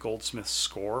Jerry Goldsmith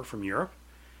score from Europe,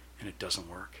 and it doesn't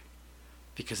work.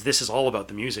 Because this is all about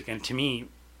the music. And to me,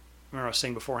 remember I was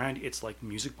saying beforehand, it's like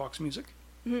music box music.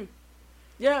 Mm-hmm.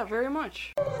 Yeah, very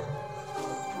much.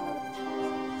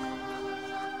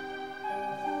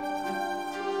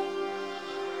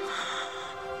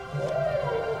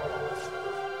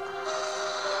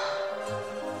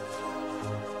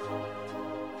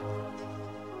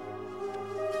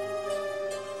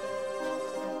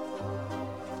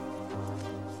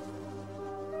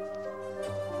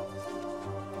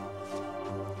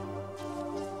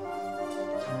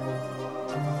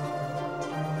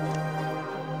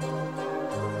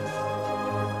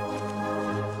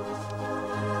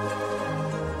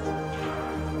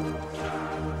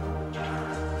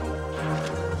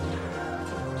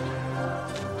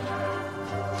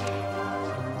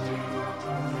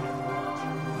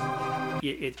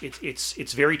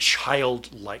 It's very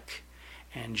childlike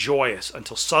and joyous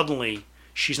until suddenly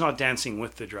she's not dancing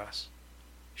with the dress.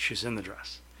 She's in the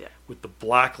dress. Yeah. With the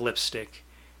black lipstick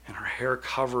and her hair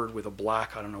covered with a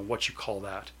black, I don't know what you call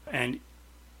that. And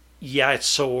yeah, it's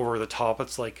so over the top.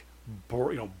 It's like,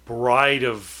 Bride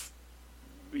of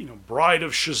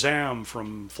Shazam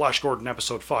from Flash Gordon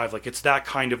episode 5. Like it's that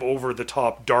kind of over the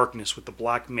top darkness with the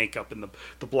black makeup and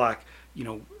the black,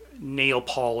 nail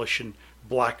polish and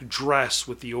black dress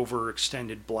with the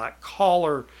overextended black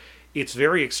collar. It's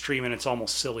very extreme and it's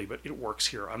almost silly, but it works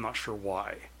here. I'm not sure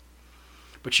why.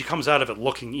 But she comes out of it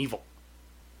looking evil.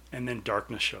 And then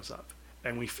Darkness shows up.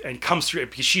 And comes through,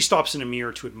 because she stops in a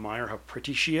mirror to admire how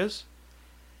pretty she is.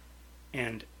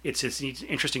 And it's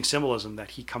interesting symbolism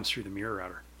that he comes through the mirror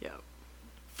at her. Yeah.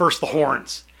 First the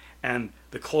horns and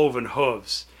the cloven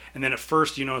hooves. And then at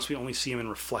first you notice we only see him in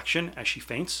reflection as she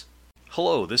faints.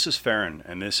 Hello, this is Farron,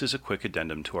 and this is a quick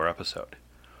addendum to our episode.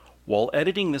 While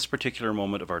editing this particular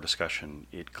moment of our discussion,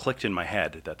 it clicked in my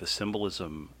head that the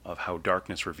symbolism of how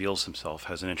Darkness reveals himself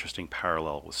has an interesting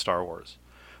parallel with Star Wars.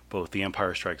 both The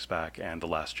Empire Strikes Back and The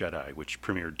Last Jedi, which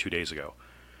premiered 2 days ago.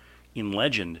 In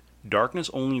legend,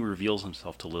 Darkness only reveals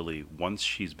himself to Lily once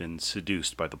she's been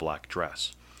seduced by the black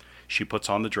dress. She puts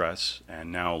on the dress,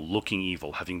 and now looking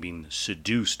evil, having been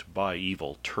seduced by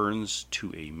evil, turns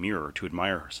to a mirror to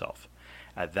admire herself.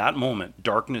 At that moment,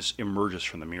 Darkness emerges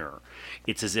from the mirror.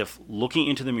 It's as if looking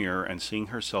into the mirror and seeing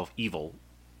herself evil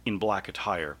in black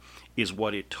attire is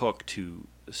what it took to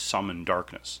summon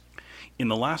Darkness. In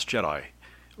The Last Jedi,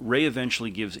 Rey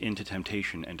eventually gives in to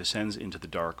temptation and descends into the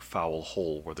dark, foul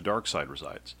hole where the dark side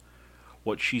resides.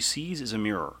 What she sees is a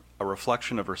mirror, a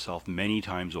reflection of herself many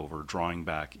times over, drawing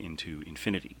back into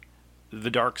infinity. The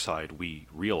dark side, we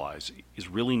realize, is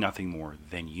really nothing more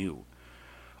than you.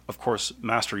 Of course,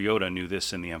 Master Yoda knew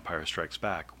this in The Empire Strikes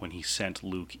Back when he sent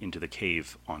Luke into the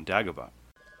cave on Dagobah.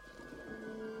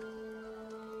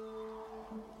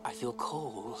 I feel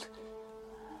cold.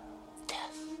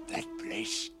 Death. That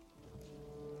place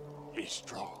is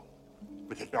strong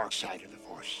with the dark side of the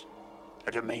Force.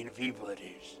 A domain of evil it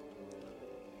is.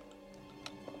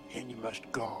 And you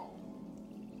must go.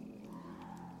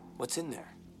 What's in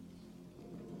there?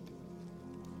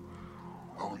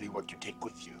 Only what you take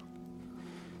with you.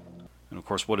 And of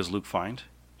course, what does Luke find?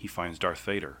 He finds Darth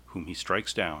Vader, whom he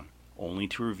strikes down, only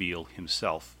to reveal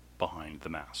himself behind the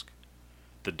mask.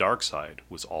 The dark side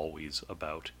was always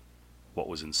about what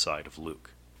was inside of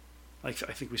Luke. I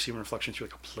think we see him in reflection through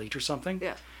like a plate or something.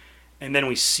 Yeah. And then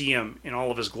we see him in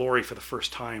all of his glory for the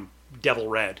first time, devil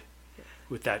red,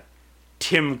 with that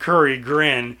Tim Curry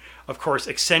grin, of course,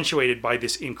 accentuated by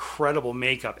this incredible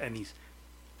makeup and these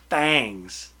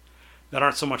fangs that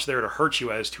aren't so much there to hurt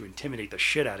you as to intimidate the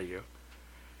shit out of you.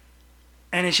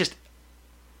 And it's just,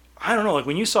 I don't know, like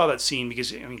when you saw that scene,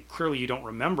 because, I mean, clearly you don't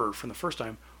remember from the first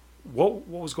time, what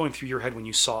was going through your head when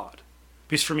you saw it?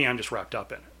 Because for me, I'm just wrapped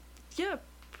up in it. Yeah,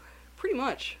 pretty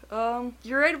much.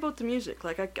 You're right about the music.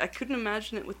 Like, I couldn't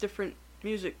imagine it with different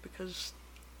music because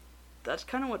that's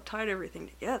kind of what tied everything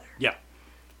together. Yeah.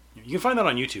 You can find that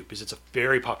on YouTube because it's a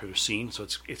very popular scene, so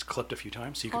it's clipped a few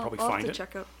times, so you can probably I'll find have it.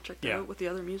 to check that out with the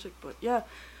other music. But yeah,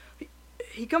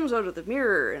 he comes out of the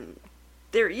mirror and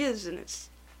there he is, and it's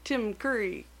Tim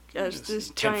Curry as this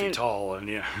 10 giant. feet tall, and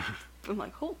yeah. I'm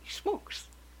like, holy smokes,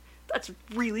 that's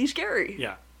really scary.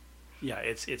 Yeah, yeah,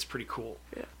 it's pretty cool.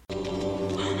 Yeah.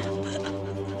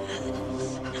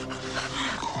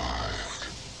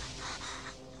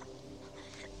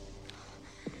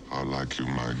 How like you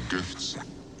my gifts?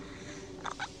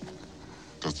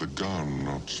 Does the gun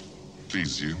not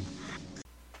please you?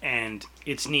 And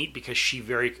it's neat because she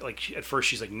at first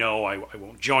she's like, no, I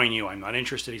won't join you. I'm not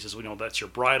interested. He says, well, no, that's your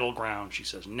bridal ground. She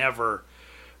says, never.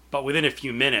 But within a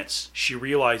few minutes, she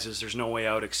realizes there's no way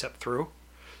out except through.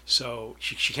 So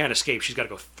she can't escape. She's got to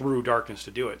go through darkness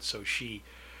to do it. So she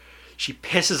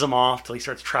pisses him off till he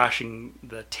starts trashing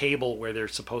the table where they're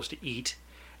supposed to eat.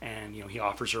 And, he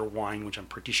offers her wine, which I'm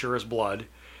pretty sure is blood.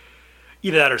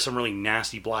 Either that or some really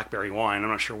nasty blackberry wine. I'm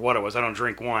not sure what it was. I don't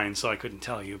drink wine, so I couldn't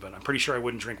tell you. But I'm pretty sure I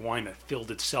wouldn't drink wine that filled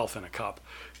itself in a cup.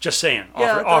 Just saying.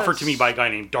 Yeah, offered to me by a guy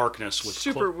named Darkness. With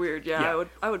super weird. Yeah,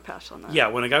 I would pass on that. Yeah,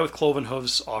 when a guy with cloven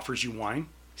hooves offers you wine,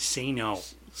 say no.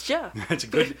 Yeah. It's a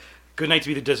good night to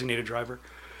be the designated driver.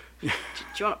 Do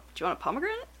you want a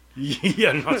pomegranate?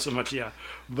 Yeah, not so much, yeah.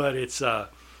 But it's,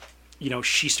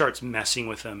 she starts messing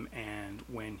with him, and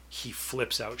when he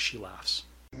flips out, she laughs.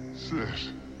 Sit.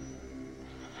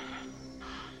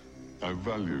 I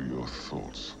value your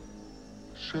thoughts.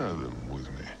 Share them with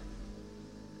me.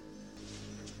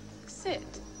 Sit.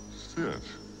 Sit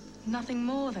Nothing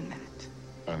more than that.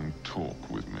 and talk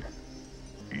with me.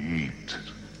 Eat.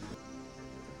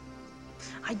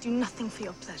 I do nothing for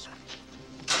your pleasure.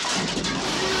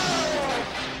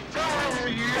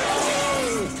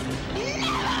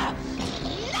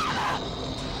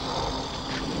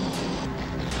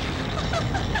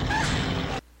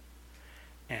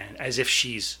 And as if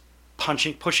she's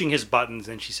pushing his buttons,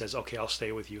 and she says, okay, I'll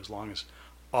stay with you as long as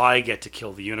I get to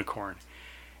kill the unicorn.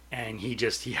 And he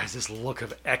has this look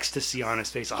of ecstasy on his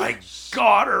face. Yes. I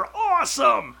got her,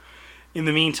 awesome! In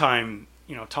the meantime,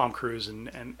 Tom Cruise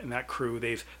and that crew,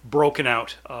 they've broken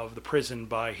out of the prison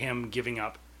by him giving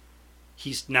up.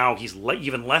 He's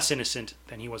even less innocent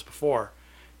than he was before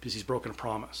because he's broken a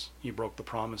promise. He broke the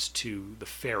promise to the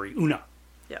fairy, Una.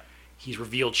 Yeah. He's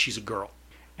revealed she's a girl.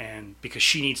 And because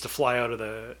she needs to fly out of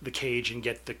the cage and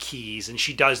get the keys, and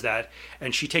she does that,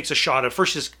 and she takes a shot at,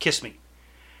 first she says, kiss me.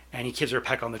 And he gives her a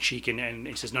peck on the cheek, and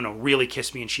he says, no, really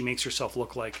kiss me. And she makes herself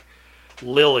look like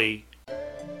Lily.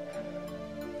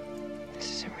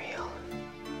 This isn't real.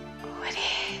 Oh, it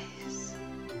is.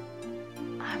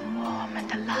 I'm warm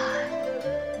and alive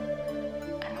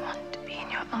and want to be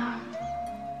in your arms.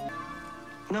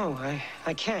 No,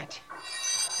 I can't.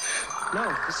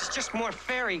 No, this is just more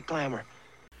fairy glamour.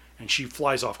 And she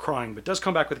flies off crying, but does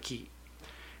come back with a key.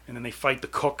 And then they fight the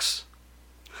cooks.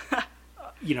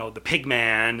 The pig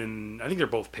man, and I think they're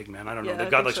both pig men. I don't know. Yeah, They've I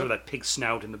got think like so. sort of that pig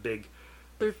snout and the big...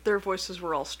 Their voices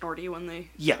were all snorty when they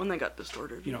got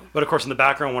distorted. But of course in the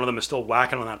background one of them is still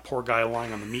whacking on that poor guy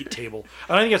lying on the meat table.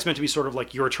 I think that's meant to be sort of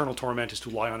like your eternal torment is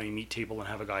to lie on a meat table and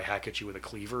have a guy hack at you with a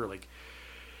cleaver. Like,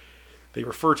 they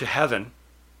refer to heaven,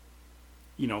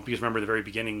 because remember the very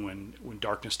beginning when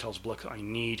Darkness tells Blick, I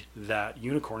need that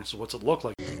unicorn. So what's it look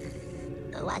like?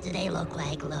 What do they look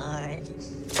like, Lord?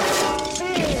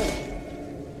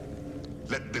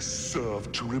 Let this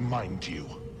serve to remind you.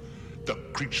 The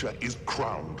creature is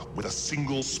crowned with a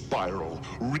single spiral,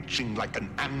 reaching like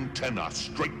an antenna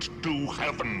straight to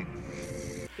heaven.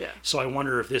 Yeah. So I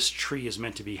wonder if this tree is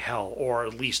meant to be hell, or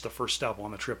at least the first step on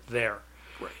the trip there.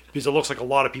 Right. Because it looks like a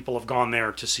lot of people have gone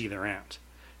there to see their aunt.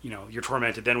 You're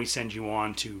tormented, then we send you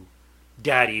on to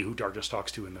Daddy, who Darkness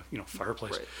talks to in the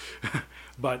fireplace. Right.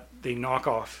 But they knock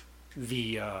off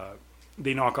the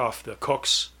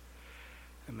cooks,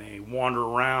 and they wander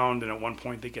around, and at one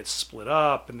point they get split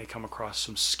up, and they come across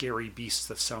some scary beasts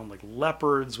that sound like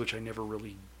leopards, which I never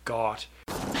really got.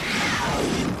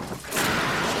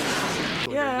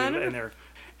 Yeah,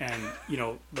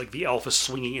 like the elf is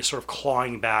swinging, is sort of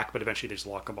clawing back, but eventually they just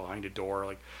lock him behind a door.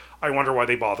 Like, I wonder why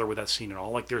they bother with that scene at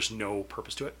all. Like, there's no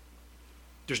purpose to it.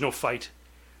 There's no fight.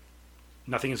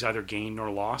 Nothing is either gained nor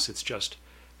lost. It's just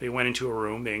they went into a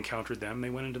room, they encountered them,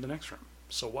 they went into the next room.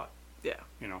 So what? Yeah.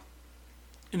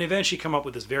 And they eventually come up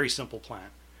with this very simple plan.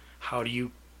 How do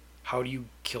you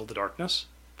kill the darkness?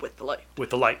 With the light. With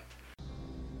the light.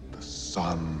 The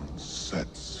sun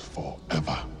sets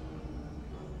forever.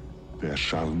 There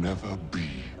shall never be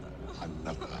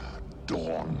another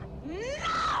dawn.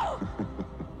 No!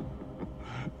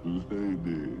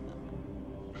 Lady,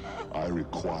 I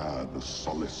require the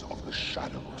solace of the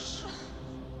shadows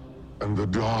and the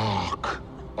dark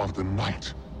of the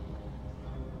night.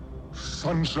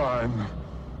 Sunshine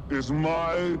is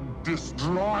my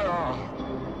destroyer.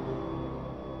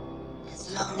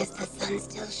 As long as the sun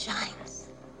still shines,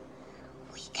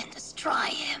 we can destroy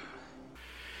him.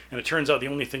 And it turns out the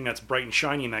only thing that's bright and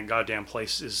shiny in that goddamn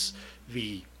place is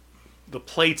the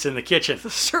plates in the kitchen. The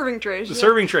serving trays. The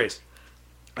serving trays.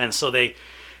 And so they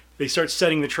start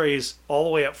setting the trays all the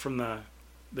way up from the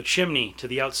chimney to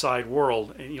the outside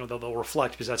world, and they'll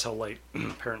reflect because that's how light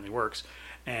apparently works,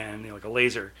 and like a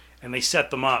laser. And they set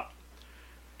them up,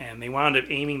 and they wound up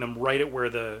aiming them right at where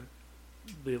the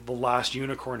last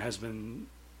unicorn has been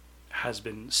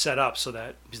set up, so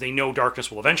that because they know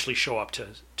Darkness will eventually show up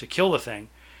to kill the thing.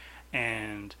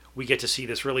 And we get to see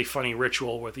this really funny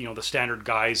ritual with the standard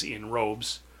guys in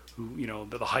robes, who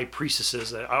the high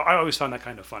priestesses. I always found that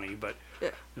kind of funny, but yeah.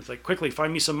 It's like, quickly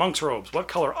find me some monk's robes. What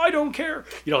color? I don't care.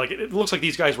 Like it looks like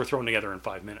these guys were thrown together in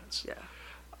 5 minutes. Yeah.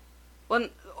 Well,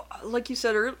 like you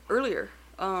said earlier,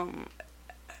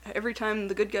 every time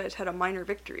the good guys had a minor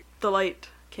victory, the light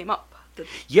came up. The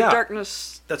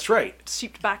darkness. That's right.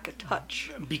 Seeped back a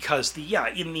touch. Because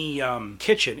in the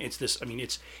kitchen, it's this. I mean,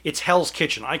 it's Hell's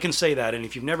Kitchen. I can say that, and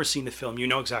if you've never seen the film, you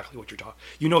know exactly what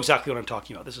you know exactly what I'm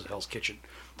talking about. This is Hell's Kitchen.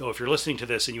 Though if you're listening to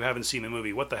this and you haven't seen the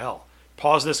movie, what the hell?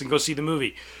 Pause this and go see the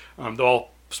movie. Though I'll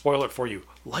spoil it for you.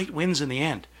 Light wins in the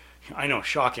end. I know,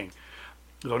 shocking.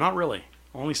 Though not really.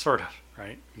 Only sort of,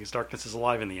 right? Because darkness is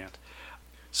alive in the end.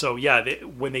 So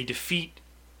when they defeat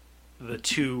the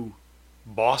two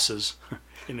bosses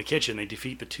in the kitchen, they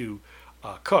defeat the two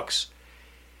cooks.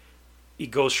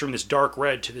 It goes from this dark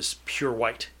red to this pure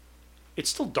white. It's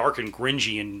still dark and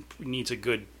gringy and needs a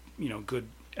good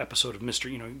episode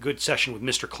of good session with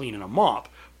Mr. Clean and a mop,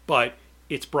 but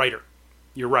it's brighter.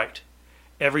 You're right.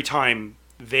 Every time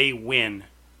they win,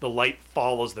 the light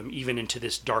follows them even into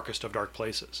this darkest of dark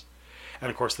places.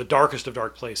 And of course, the darkest of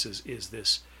dark places is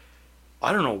this.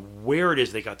 I don't know where it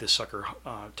is they got this sucker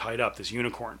tied up, this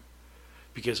unicorn.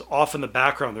 Because off in the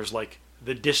background, there's like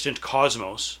the distant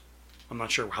cosmos. I'm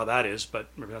not sure how that is, but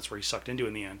maybe that's where he's sucked into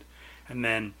in the end. And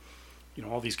then,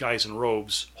 all these guys in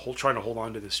robes trying to hold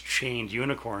on to this chained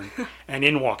unicorn. And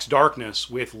in walks Darkness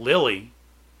with Lily.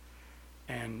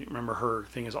 And remember, her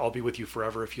thing is, I'll be with you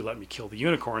forever if you let me kill the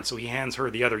unicorn. So he hands her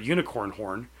the other unicorn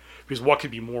horn. Because what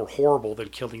could be more horrible than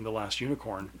killing the last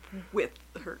unicorn? With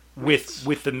her.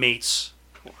 With the mate's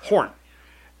horn.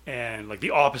 And like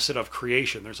the opposite of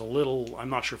creation. There's a little, I'm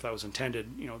not sure if that was intended,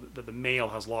 that the male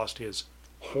has lost his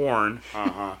horn,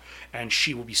 and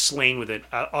she will be slain with it,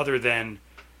 other than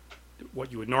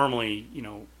what you would normally,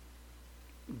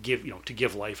 give, to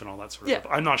give life and all that sort of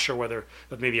stuff. I'm not sure whether,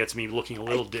 but maybe that's me looking a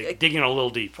little, digging a little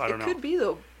deep. I don't know. It could be,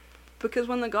 though. Because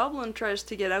when the goblin tries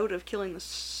to get out of killing the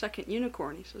second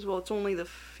unicorn, he says, well, it's only the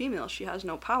female. She has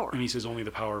no power. And he says only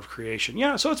the power of creation.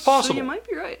 Yeah, so it's possible. So you might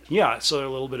be right. Yeah, so a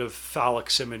little bit of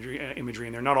phallic imagery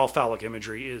in there. Not all phallic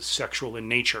imagery is sexual in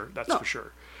nature, that's for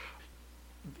sure.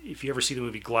 If you ever see the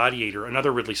movie Gladiator,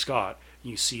 another Ridley Scott,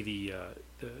 you see the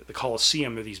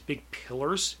Colosseum, there are these big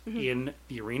pillars in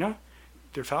the arena.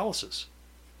 They're phalluses.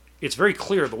 It's very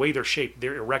clear the way they're shaped.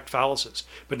 They're erect phalluses,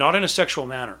 but not in a sexual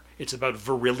manner. It's about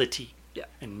virility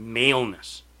and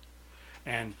maleness.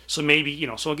 And so maybe,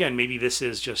 so again, maybe this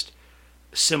is just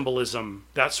symbolism,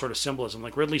 that sort of symbolism.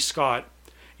 Like Ridley Scott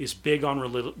is big on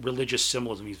religious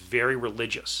symbolism. He's very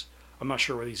religious. I'm not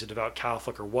sure whether he's a devout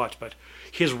Catholic or what, but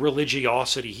his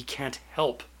religiosity, he can't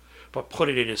help but put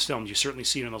it in his films. You certainly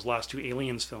see it in those last two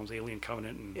Aliens films, Alien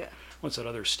Covenant and what's that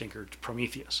other stinker,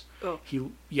 Prometheus. Oh.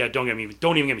 Don't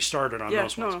even get me started on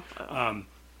those ones.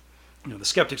 The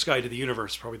Skeptic's Guide to the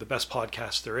Universe, probably the best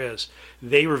podcast there is.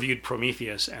 They reviewed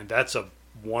Prometheus, and that's a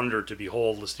wonder to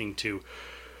behold, listening to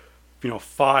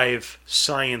 5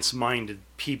 science-minded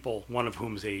people, one of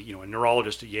whom is a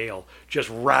neurologist at Yale, just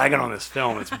ragging on this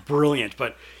film. It's brilliant,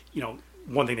 but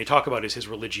one thing they talk about is his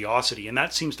religiosity, and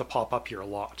that seems to pop up here a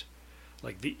lot.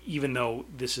 Like even though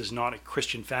this is not a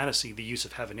Christian fantasy, the use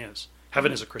of heaven is.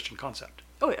 Heaven is a Christian concept.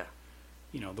 Oh yeah.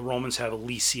 The Romans have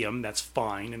Elysium, that's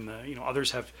fine, and the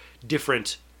others have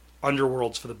different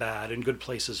underworlds for the bad and good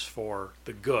places for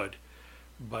the good.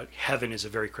 But heaven is a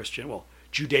very Christian,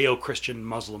 Judeo-Christian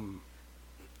Muslim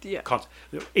concept,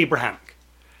 Abrahamic.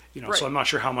 Right. So I'm not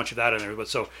sure how much of that in there, but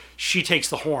so she takes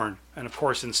the horn, and of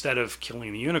course, instead of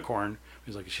killing the unicorn,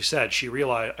 because like she said, she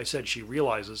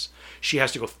realizes she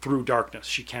has to go through darkness.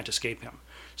 She can't escape him.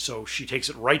 So she takes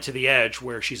it right to the edge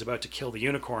where she's about to kill the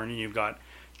unicorn, and you've got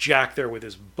Jack there with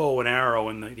his bow and arrow,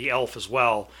 and the elf as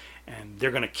well, and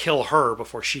they're going to kill her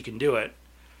before she can do it.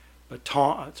 But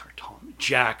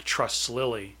Jack trusts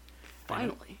Lily.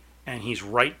 Finally. And he's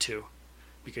right to.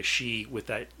 Because she, with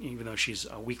that, even though she's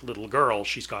a weak little girl,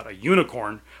 she's got a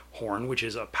unicorn horn, which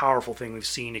is a powerful thing we've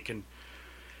seen. It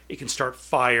can start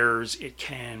fires. It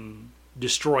can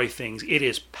destroy things. It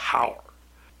is power.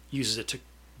 Uses it to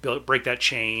break that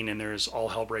chain, and there's all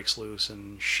hell breaks loose,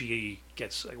 and she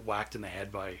gets whacked in the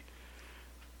head by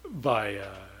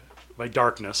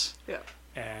darkness. Yeah.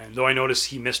 And though I noticed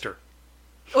he missed her.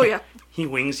 Oh yeah. He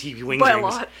wings by rings. A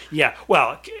lot. Yeah.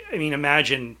 Well, I mean,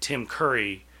 imagine Tim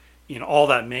Curry. All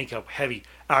that makeup, heavy,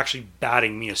 actually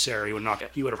batting Mia Sara, he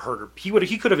would have hurt her.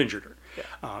 He could have injured her.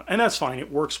 Yeah. And that's fine.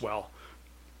 It works well.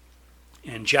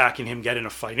 And Jack and him get in a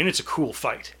fight, and it's a cool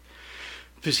fight.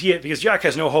 Because Jack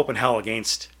has no hope in hell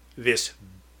against this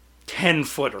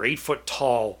 10-foot or 8-foot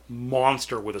tall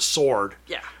monster with a sword.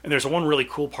 Yeah. And there's one really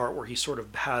cool part where he sort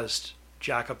of has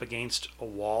Jack up against a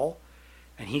wall,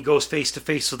 and he goes face to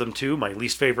face with him too, my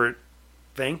least favorite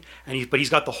thing. But he's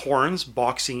got the horns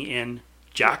boxing in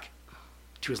Jack.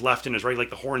 To his left and his right, like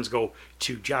the horns go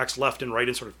to Jack's left and right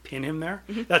and sort of pin him there.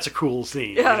 Mm-hmm. That's a cool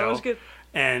scene. Yeah, that was good.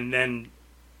 And then,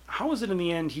 how is it in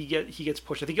the end? He gets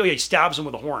pushed. I think he stabs him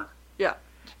with a horn. Yeah.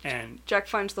 And Jack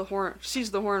finds the horn, sees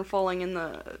the horn falling in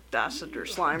the acid or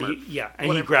slime. And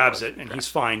he grabs it, and he's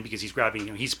fine because he's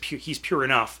grabbing. He's pure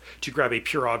enough to grab a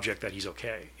pure object that he's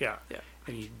okay. Yeah. Yeah.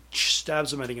 And he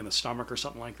stabs him, I think, in the stomach or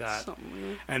something like that.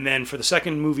 And then for the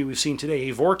second movie we've seen today,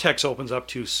 a vortex opens up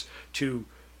to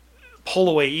pull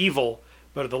away evil,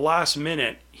 but at the last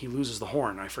minute he loses the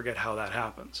horn. I forget how that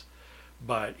happens,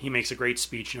 but he makes a great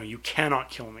speech. You cannot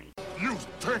kill me. You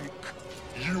think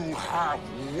you have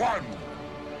won?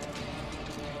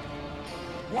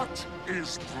 What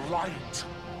is light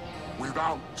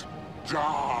without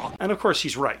dark? And of course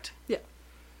he's right. Yeah.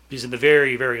 Because in the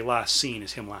very, very last scene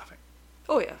is him laughing.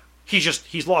 Oh yeah.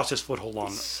 He's lost his foothold on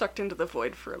it. Sucked into the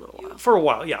void for a little while. For a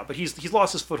while, yeah, but he's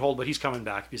lost his foothold, but he's coming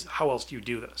back because how else do you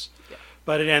do this? Yeah.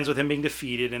 But it ends with him being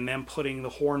defeated and them putting the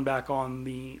horn back on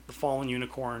the fallen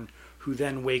unicorn, who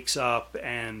then wakes up,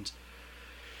 and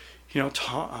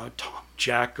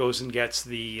Jack goes and gets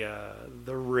the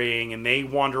ring, and they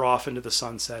wander off into the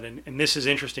sunset. And this is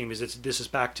interesting because this is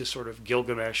back to sort of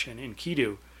Gilgamesh and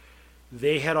Enkidu.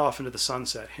 They head off into the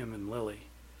sunset, him and Lily.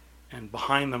 And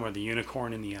behind them are the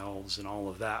unicorn and the elves and all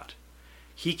of that.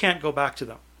 He can't go back to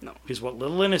them. No. Because what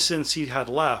little innocence he had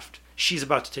left, she's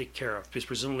about to take care of. Because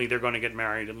presumably they're going to get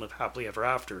married and live happily ever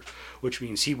after. Which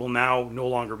means he will now no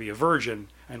longer be a virgin.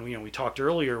 And we talked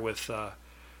earlier with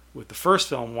the first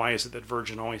film, why is it that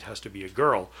virgin always has to be a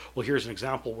girl? Well, here's an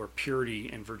example where purity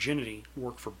and virginity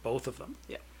work for both of them.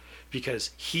 Yeah.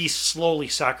 Because he slowly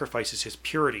sacrifices his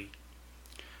purity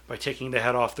by taking the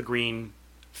head off the green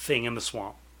thing in the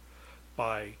swamp.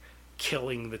 By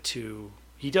killing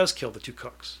he does kill the two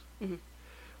cooks. Mm-hmm.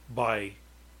 by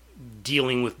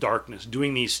dealing with darkness,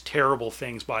 doing these terrible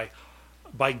things, by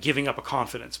giving up a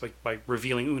confidence, by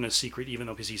revealing Una's secret, even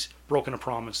though because he's broken a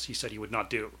promise he said he would not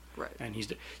do. Right. And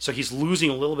he's losing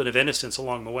a little bit of innocence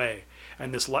along the way.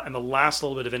 And the last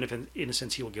little bit of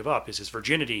innocence he will give up is his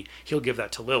virginity. He'll give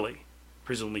that to Lily.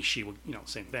 Presumably she will,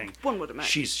 same thing. One would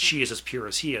imagine. She is as pure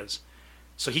as he is.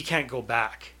 So he can't go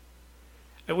back.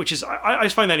 Which is, I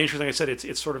just find that interesting. Like I said,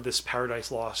 it's sort of this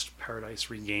paradise lost, paradise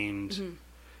regained.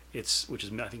 Mm-hmm. Which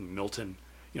is, I think, Milton.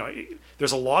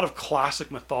 There's a lot of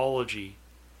classic mythology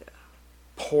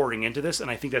pouring into this, and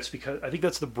I think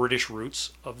that's the British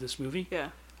roots of this movie. Yeah.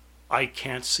 I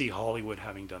can't see Hollywood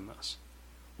having done this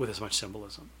with as much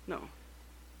symbolism. No.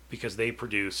 Because they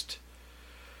produced,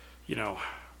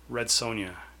 Red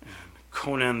Sonja and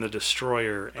Conan the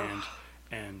Destroyer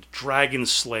and Dragon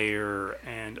Slayer,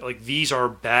 and like these are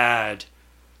bad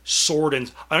sword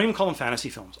and I don't even call them fantasy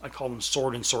films. I call them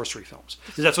sword and sorcery films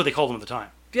because that's what they called them at the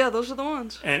time. Yeah, those are the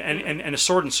ones. And a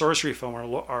sword and sorcery film,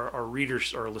 our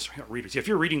readers, or readers, if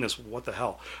you're reading this, what the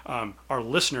hell? Our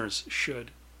listeners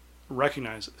should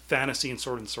recognize fantasy and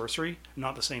sword and sorcery,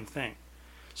 not the same thing.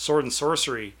 Sword and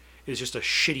sorcery is just a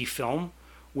shitty film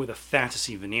with a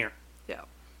fantasy veneer. Yeah.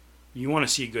 You want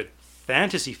to see a good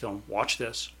fantasy film, watch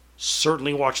this.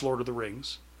 Certainly watch Lord of the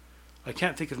Rings. I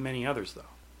can't think of many others, though.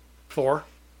 Thor,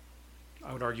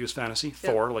 I would argue, is fantasy. Yep.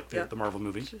 Thor, like the Marvel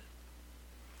movie.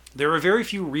 There are very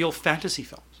few real fantasy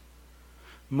films.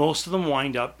 Most of them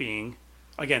wind up being,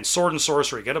 again, sword and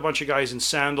sorcery. Get a bunch of guys in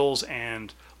sandals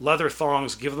and leather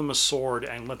thongs, give them a sword,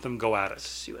 and let them go at it.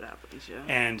 See what happens, yeah.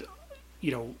 And,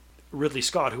 Ridley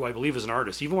Scott, who I believe is an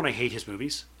artist, even when I hate his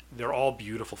movies, they're all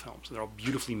beautiful films. They're all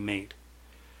beautifully made.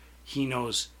 He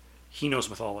knows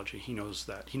mythology. He knows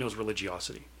that. He knows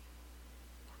religiosity.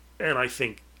 And I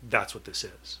think that's what this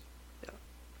is. Yeah.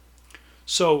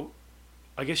 So,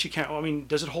 I guess you can't. I mean,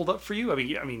 does it hold up for you? I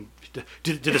mean,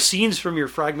 do the scenes from your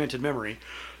fragmented memory,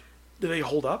 do they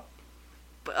hold up?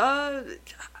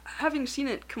 Having seen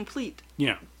it complete.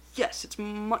 Yeah. Yes, it's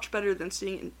much better than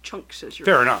seeing it in chunks as you're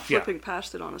Fair enough, flipping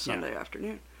past it on a Sunday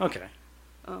afternoon. Okay.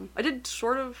 I did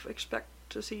sort of expect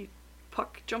to see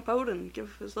Puck jump out and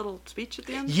give his little speech at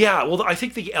the end. Yeah, well, I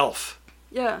think the elf.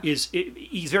 Yeah. He's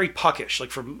very puckish.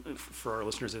 Like for our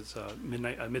listeners, it's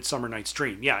Midsummer Night's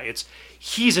Dream. Yeah,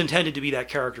 he's intended to be that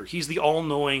character. He's the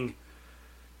all-knowing,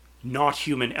 not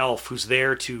human elf who's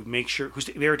there to who's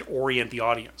there to orient the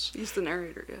audience. He's the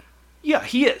narrator. Yeah. Yeah,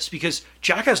 he is, because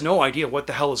Jack has no idea what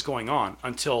the hell is going on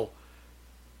until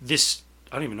this.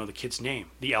 I don't even know the kid's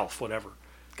name. The elf, whatever.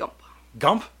 Gump.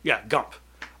 Gump? Yeah, Gump.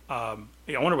 I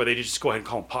wonder why they did just go ahead and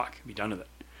call him Puck and be done with it.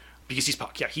 Because he's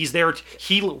Puck. Yeah, he's there.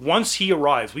 Once he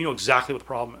arrives, we know exactly what the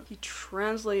problem is. He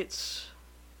translates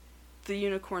the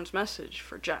unicorn's message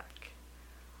for Jack.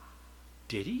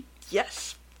 Did he?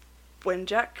 Yes. When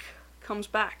Jack comes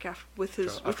back with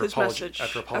his message,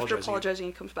 after apologizing,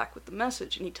 he comes back with the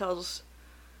message, and he tells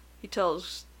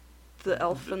the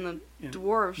elf and the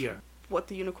dwarves what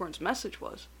the unicorn's message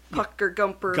was. Puck or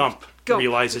Gump or Gump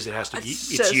realizes it has to be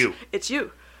it's you. It's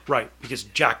you. Right, because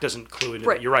Jack doesn't clue into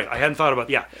it. You're right. I hadn't thought about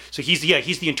So he's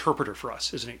the interpreter for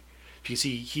us, isn't he? Because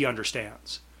he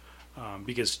understands.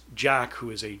 Because Jack, who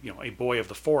is a boy of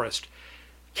the forest,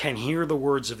 can hear the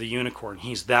words of the unicorn.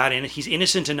 He's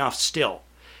innocent enough still.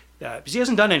 Because he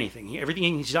hasn't done anything.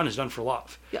 Everything he's done is done for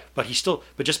love. Yeah. But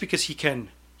just because he can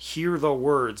hear the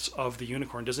words of the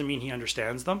unicorn doesn't mean he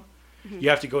understands them. Mm-hmm. You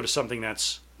have to go to something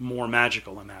that's more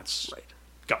magical, and that's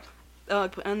Gump.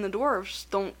 And the dwarves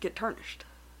don't get tarnished.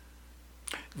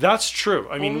 That's true.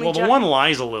 I mean, the one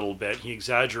lies a little bit. He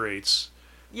exaggerates.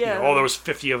 Yeah. There was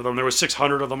 50 of them. There was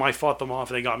 600 of them. I fought them off.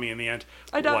 They got me in the end.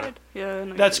 I died. Yeah.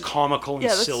 No, that's comical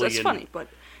and silly. That's funny, but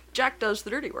Jack does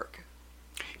the dirty work.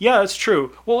 Yeah, that's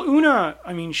true. Well, Una,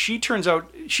 I mean, she turns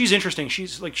out, she's interesting.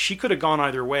 She could have gone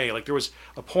either way. Like, there was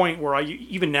a point where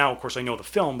even now, of course, I know the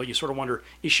film, but you sort of wonder,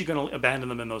 is she going to abandon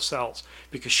them in those cells?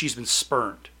 Because she's been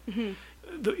spurned.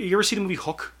 Mm-hmm. You ever see the movie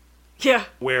Hook? Yeah.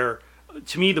 Where,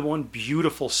 to me, the one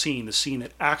beautiful scene, the scene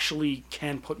that actually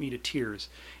can put me to tears,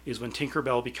 is when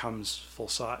Tinkerbell becomes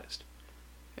full-sized.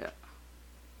 Yeah.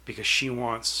 Because she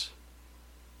wants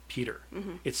Peter.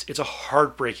 Mm-hmm. It's a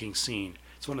heartbreaking scene.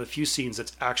 It's one of the few scenes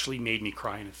that's actually made me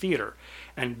cry in a theater.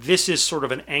 And this is sort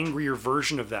of an angrier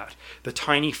version of that. The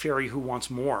tiny fairy who wants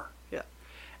more. Yeah.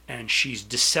 And she's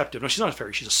deceptive. No, she's not a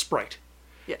fairy. She's a sprite.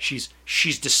 Yeah. She's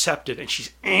deceptive, and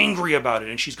she's angry about it.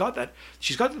 And she's got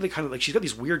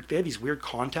these weird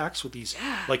contacts with these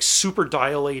like super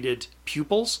dilated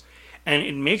pupils. And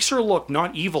it makes her look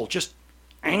not evil, just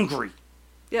angry.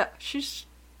 Yeah, she's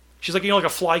like, like a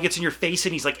fly gets in your face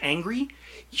and he's like angry.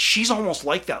 She's almost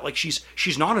like that. Like she's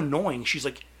not annoying. She's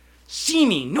like see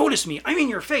me, notice me, I'm in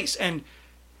your face. And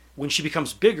when she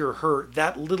becomes bigger,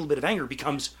 that little bit of anger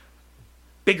becomes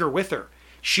bigger with her.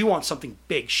 She wants something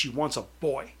big. She wants a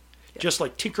boy. Yeah. Just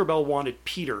like Tinkerbell wanted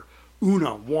Peter,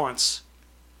 Una wants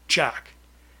Jack.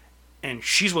 And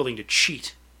she's willing to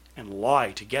cheat and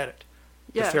lie to get it.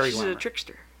 Yeah, the fairy she's glamour. a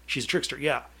trickster. She's a trickster,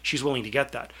 yeah. She's willing to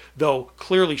get that. Though,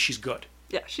 clearly she's good.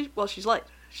 Yeah, she's light.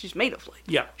 She's made of light.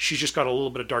 Yeah, she's just got a little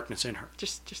bit of darkness in her.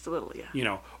 Just a little, yeah. You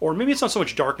know, or maybe it's not so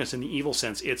much darkness in the evil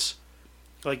sense. It's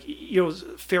like, you know,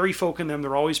 fairy folk in them,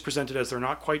 they're always presented as they're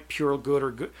not quite pure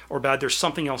good or bad. There's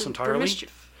something else entirely. They're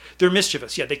mischief. They're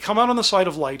mischievous. Yeah, they come out on the side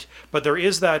of light, but there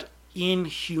is that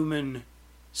inhuman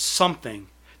something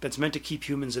that's meant to keep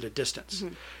humans at a distance.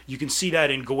 Mm-hmm. You can see that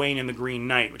in Gawain and the Green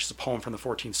Knight, which is a poem from the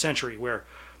 14th century, where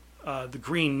the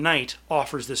Green Knight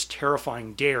offers this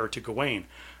terrifying dare to Gawain,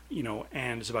 you know,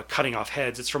 and it's about cutting off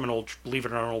heads. It's from an old, believe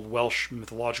it or not, an old Welsh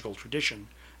mythological tradition,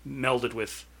 melded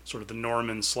with sort of the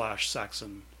Norman /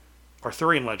 Saxon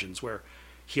Arthurian legends, where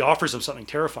he offers him something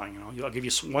terrifying. You know, I'll give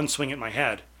you one swing at my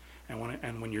head, and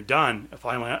when you're done, if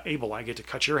I'm able, I get to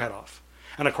cut your head off.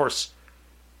 And of course,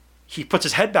 he puts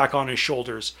his head back on his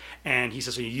shoulders, and he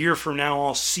says, a year from now,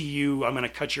 I'll see you. I'm going to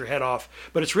cut your head off.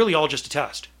 But it's really all just a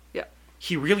test. Yeah.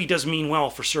 He really does mean well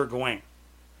for Sir Gawain.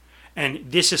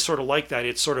 And this is sort of like that.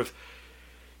 It's sort of,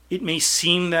 it may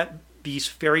seem that these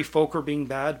fairy folk are being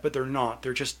bad, but they're not.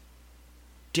 They're just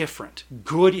different.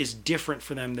 Good is different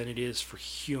for them than it is for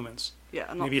humans.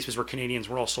 Yeah. Maybe it's because we're Canadians,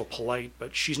 we're all so polite,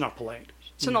 but she's not polite.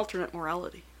 It's an alternate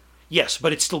morality. Yes,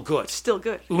 but it's still good. It's still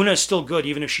good. Una is still good,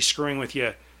 even if she's screwing with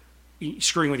your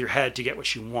head to get what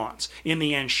she wants. In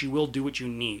the end, she will do what you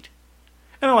need.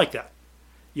 And I like that.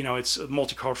 You know, it's a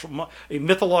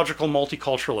mythological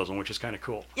multiculturalism, which is kind of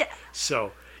cool. Yeah.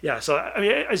 So I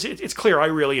mean, it's clear I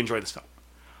really enjoy this film.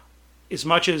 As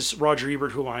much as Roger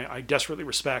Ebert, whom I desperately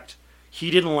respect, he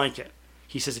didn't like it.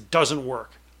 He says it doesn't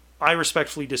work. I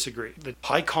respectfully disagree. The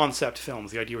high concept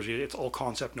films, the idea was it's all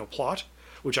concept, no plot,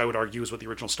 which I would argue is what the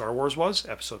original Star Wars was,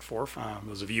 Episode 4, for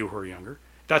those of you who are younger.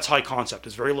 That's high concept.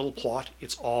 There's very little plot.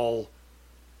 It's all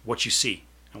what you see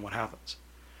and what happens.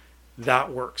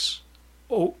 That works.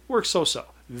 Oh, works so-so.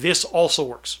 This also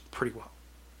works pretty well.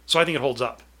 So I think it holds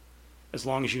up, as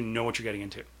long as you know what you're getting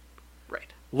into.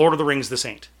 Right. Lord of the Rings, this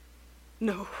ain't.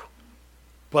 No.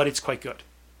 But it's quite good.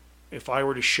 If I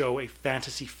were to show a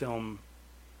fantasy film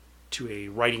to a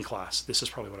writing class, this is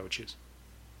probably what I would choose.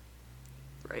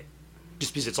 Right.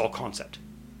 Just because it's all concept.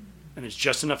 And it's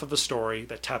just enough of a story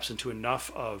that taps into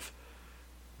enough of,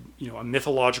 you know, a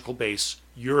mythological base,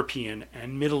 European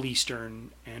and Middle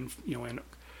Eastern, and, you know, and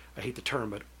I hate the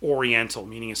term, but Oriental,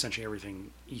 meaning essentially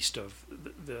everything east of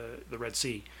the Red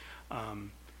Sea.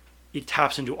 It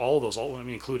taps into all of those,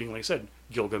 including, like I said,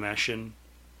 Gilgamesh and,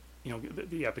 you know,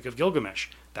 the Epic of Gilgamesh.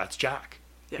 That's Jack,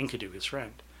 yeah. Enkidu, his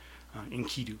friend,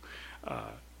 Enkidu.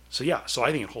 So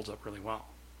I think it holds up really well.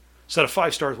 So out of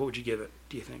 5 stars, what would you give it,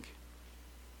 do you think?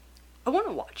 I want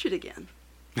to watch it again,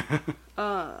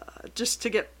 just to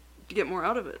get more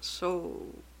out of it. So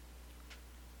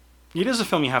it is a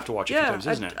film you have to watch a few times,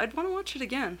 isn't it? I'd want to watch it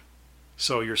again.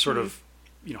 So you're sort of,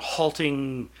 you know,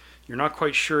 halting. You're not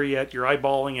quite sure yet. You're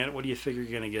eyeballing it. What do you figure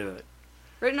you're going to give it?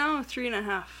 Right now,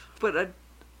 3.5. But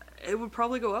it would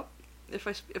probably go up if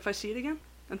I see it again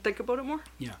and think about it more.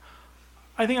 Yeah,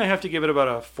 I think I have to give it about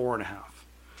a 4.5,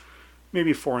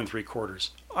 maybe 4 3/4.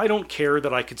 I don't care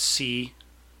that I could see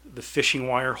the fishing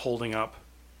wire holding up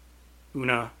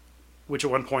Una, which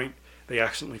at one point they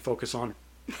accidentally focus on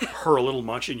her a little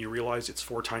much, and you realize it's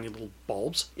 4 tiny little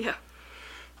bulbs. Yeah.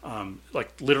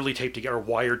 Like literally taped together,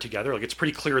 wired together. Like it's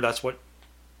pretty clear that's what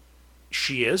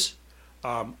she is.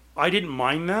 I didn't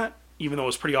mind that, even though it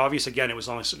was pretty obvious. Again, it was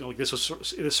on like this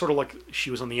was it was sort of like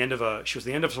she was the end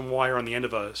of some wire on the end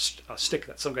of a stick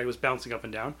that some guy was bouncing up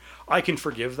and down. I can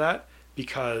forgive that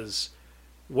because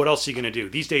what else are you going to do?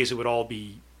 These days it would all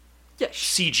be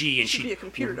CG, and she'd be a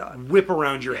computer dog. Whip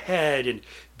around your head and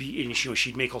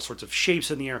she'd make all sorts of shapes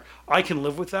in the air. I can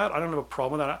live with that. I don't have a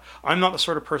problem with that. I'm not the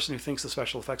sort of person who thinks the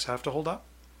special effects have to hold up.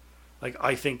 Like,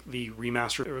 I think the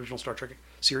remastered original Star Trek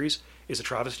series is a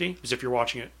travesty, because if you're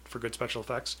watching it for good special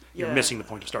effects, you're missing the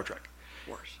point of Star Trek.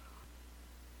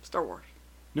 Star Wars.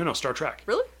 No, Star Trek.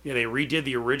 Really? Yeah, they redid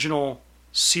the original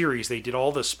series. They did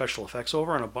all the special effects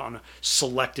over on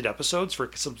selected episodes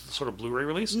for some sort of Blu-ray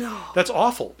release. No. That's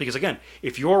awful, because again,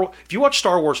 if you watch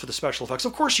Star Wars for the special effects,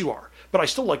 of course you are, but I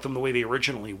still like them the way they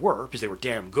originally were, because they were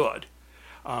damn good.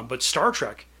 But Star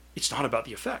Trek, it's not about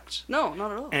the effects. No,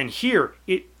 not at all. And here,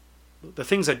 the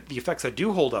effects that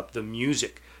do hold up, the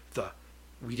music,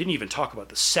 we didn't even talk about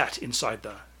the set inside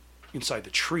the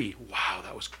tree. Wow,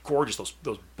 that was gorgeous.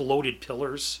 Those bloated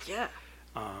pillars. Yeah.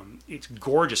 It's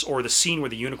gorgeous. Or the scene where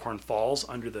the unicorn falls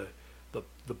under the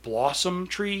blossom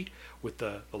tree with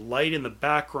the light in the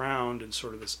background and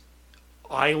sort of this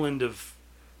island of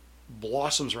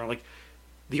blossoms around. Like,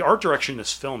 the art direction in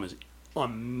this film is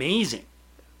amazing,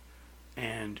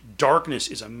 and darkness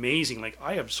is amazing. Like,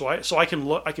 I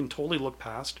can totally look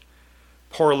past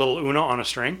poor little Una on a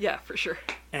string. Yeah, for sure.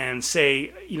 And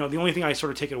say, the only thing I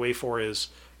sort of take it away for is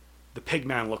the pig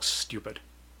man looks stupid,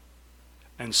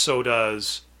 and so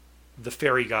does the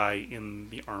fairy guy in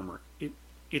the armor.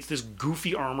 It's this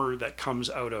goofy armor that comes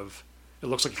out of. It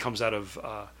looks like it comes out of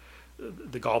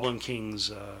the Goblin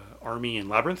King's army in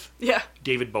Labyrinth. Yeah.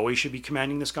 David Bowie should be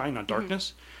commanding this guy, not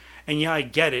Darkness. And yeah, I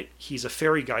get it. He's a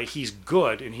fairy guy. He's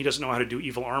good, and he doesn't know how to do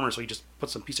evil armor, so he just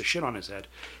puts some piece of shit on his head.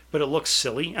 But it looks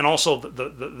silly. And also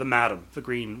the madam, the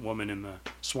green woman in the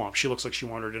swamp, she looks like she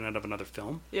wandered in out of another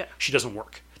film. Yeah. She doesn't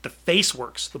work. The face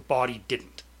works. The body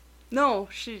didn't. No,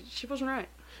 she wasn't right.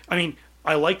 I mean,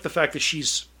 I like the fact that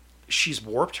she's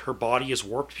warped. Her body is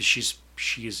warped because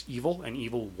she is evil, and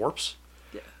evil warps.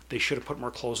 Yeah. They should have put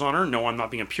more clothes on her. No, I'm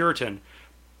not being a Puritan,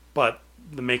 but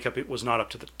the makeup, it was not up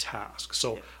to the task.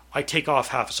 So yeah. I take off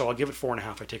half. So I'll give it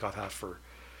 4.5. I take off half for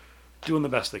doing the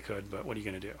best they could, but what are you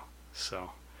going to do? So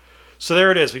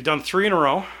there it is. We've done 3 in a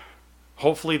row.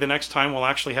 Hopefully the next time we'll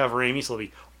actually have Raimi, so it'll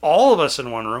be all of us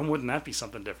in one room. Wouldn't that be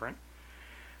something different?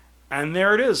 And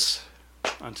there it is.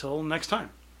 Until next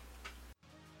time.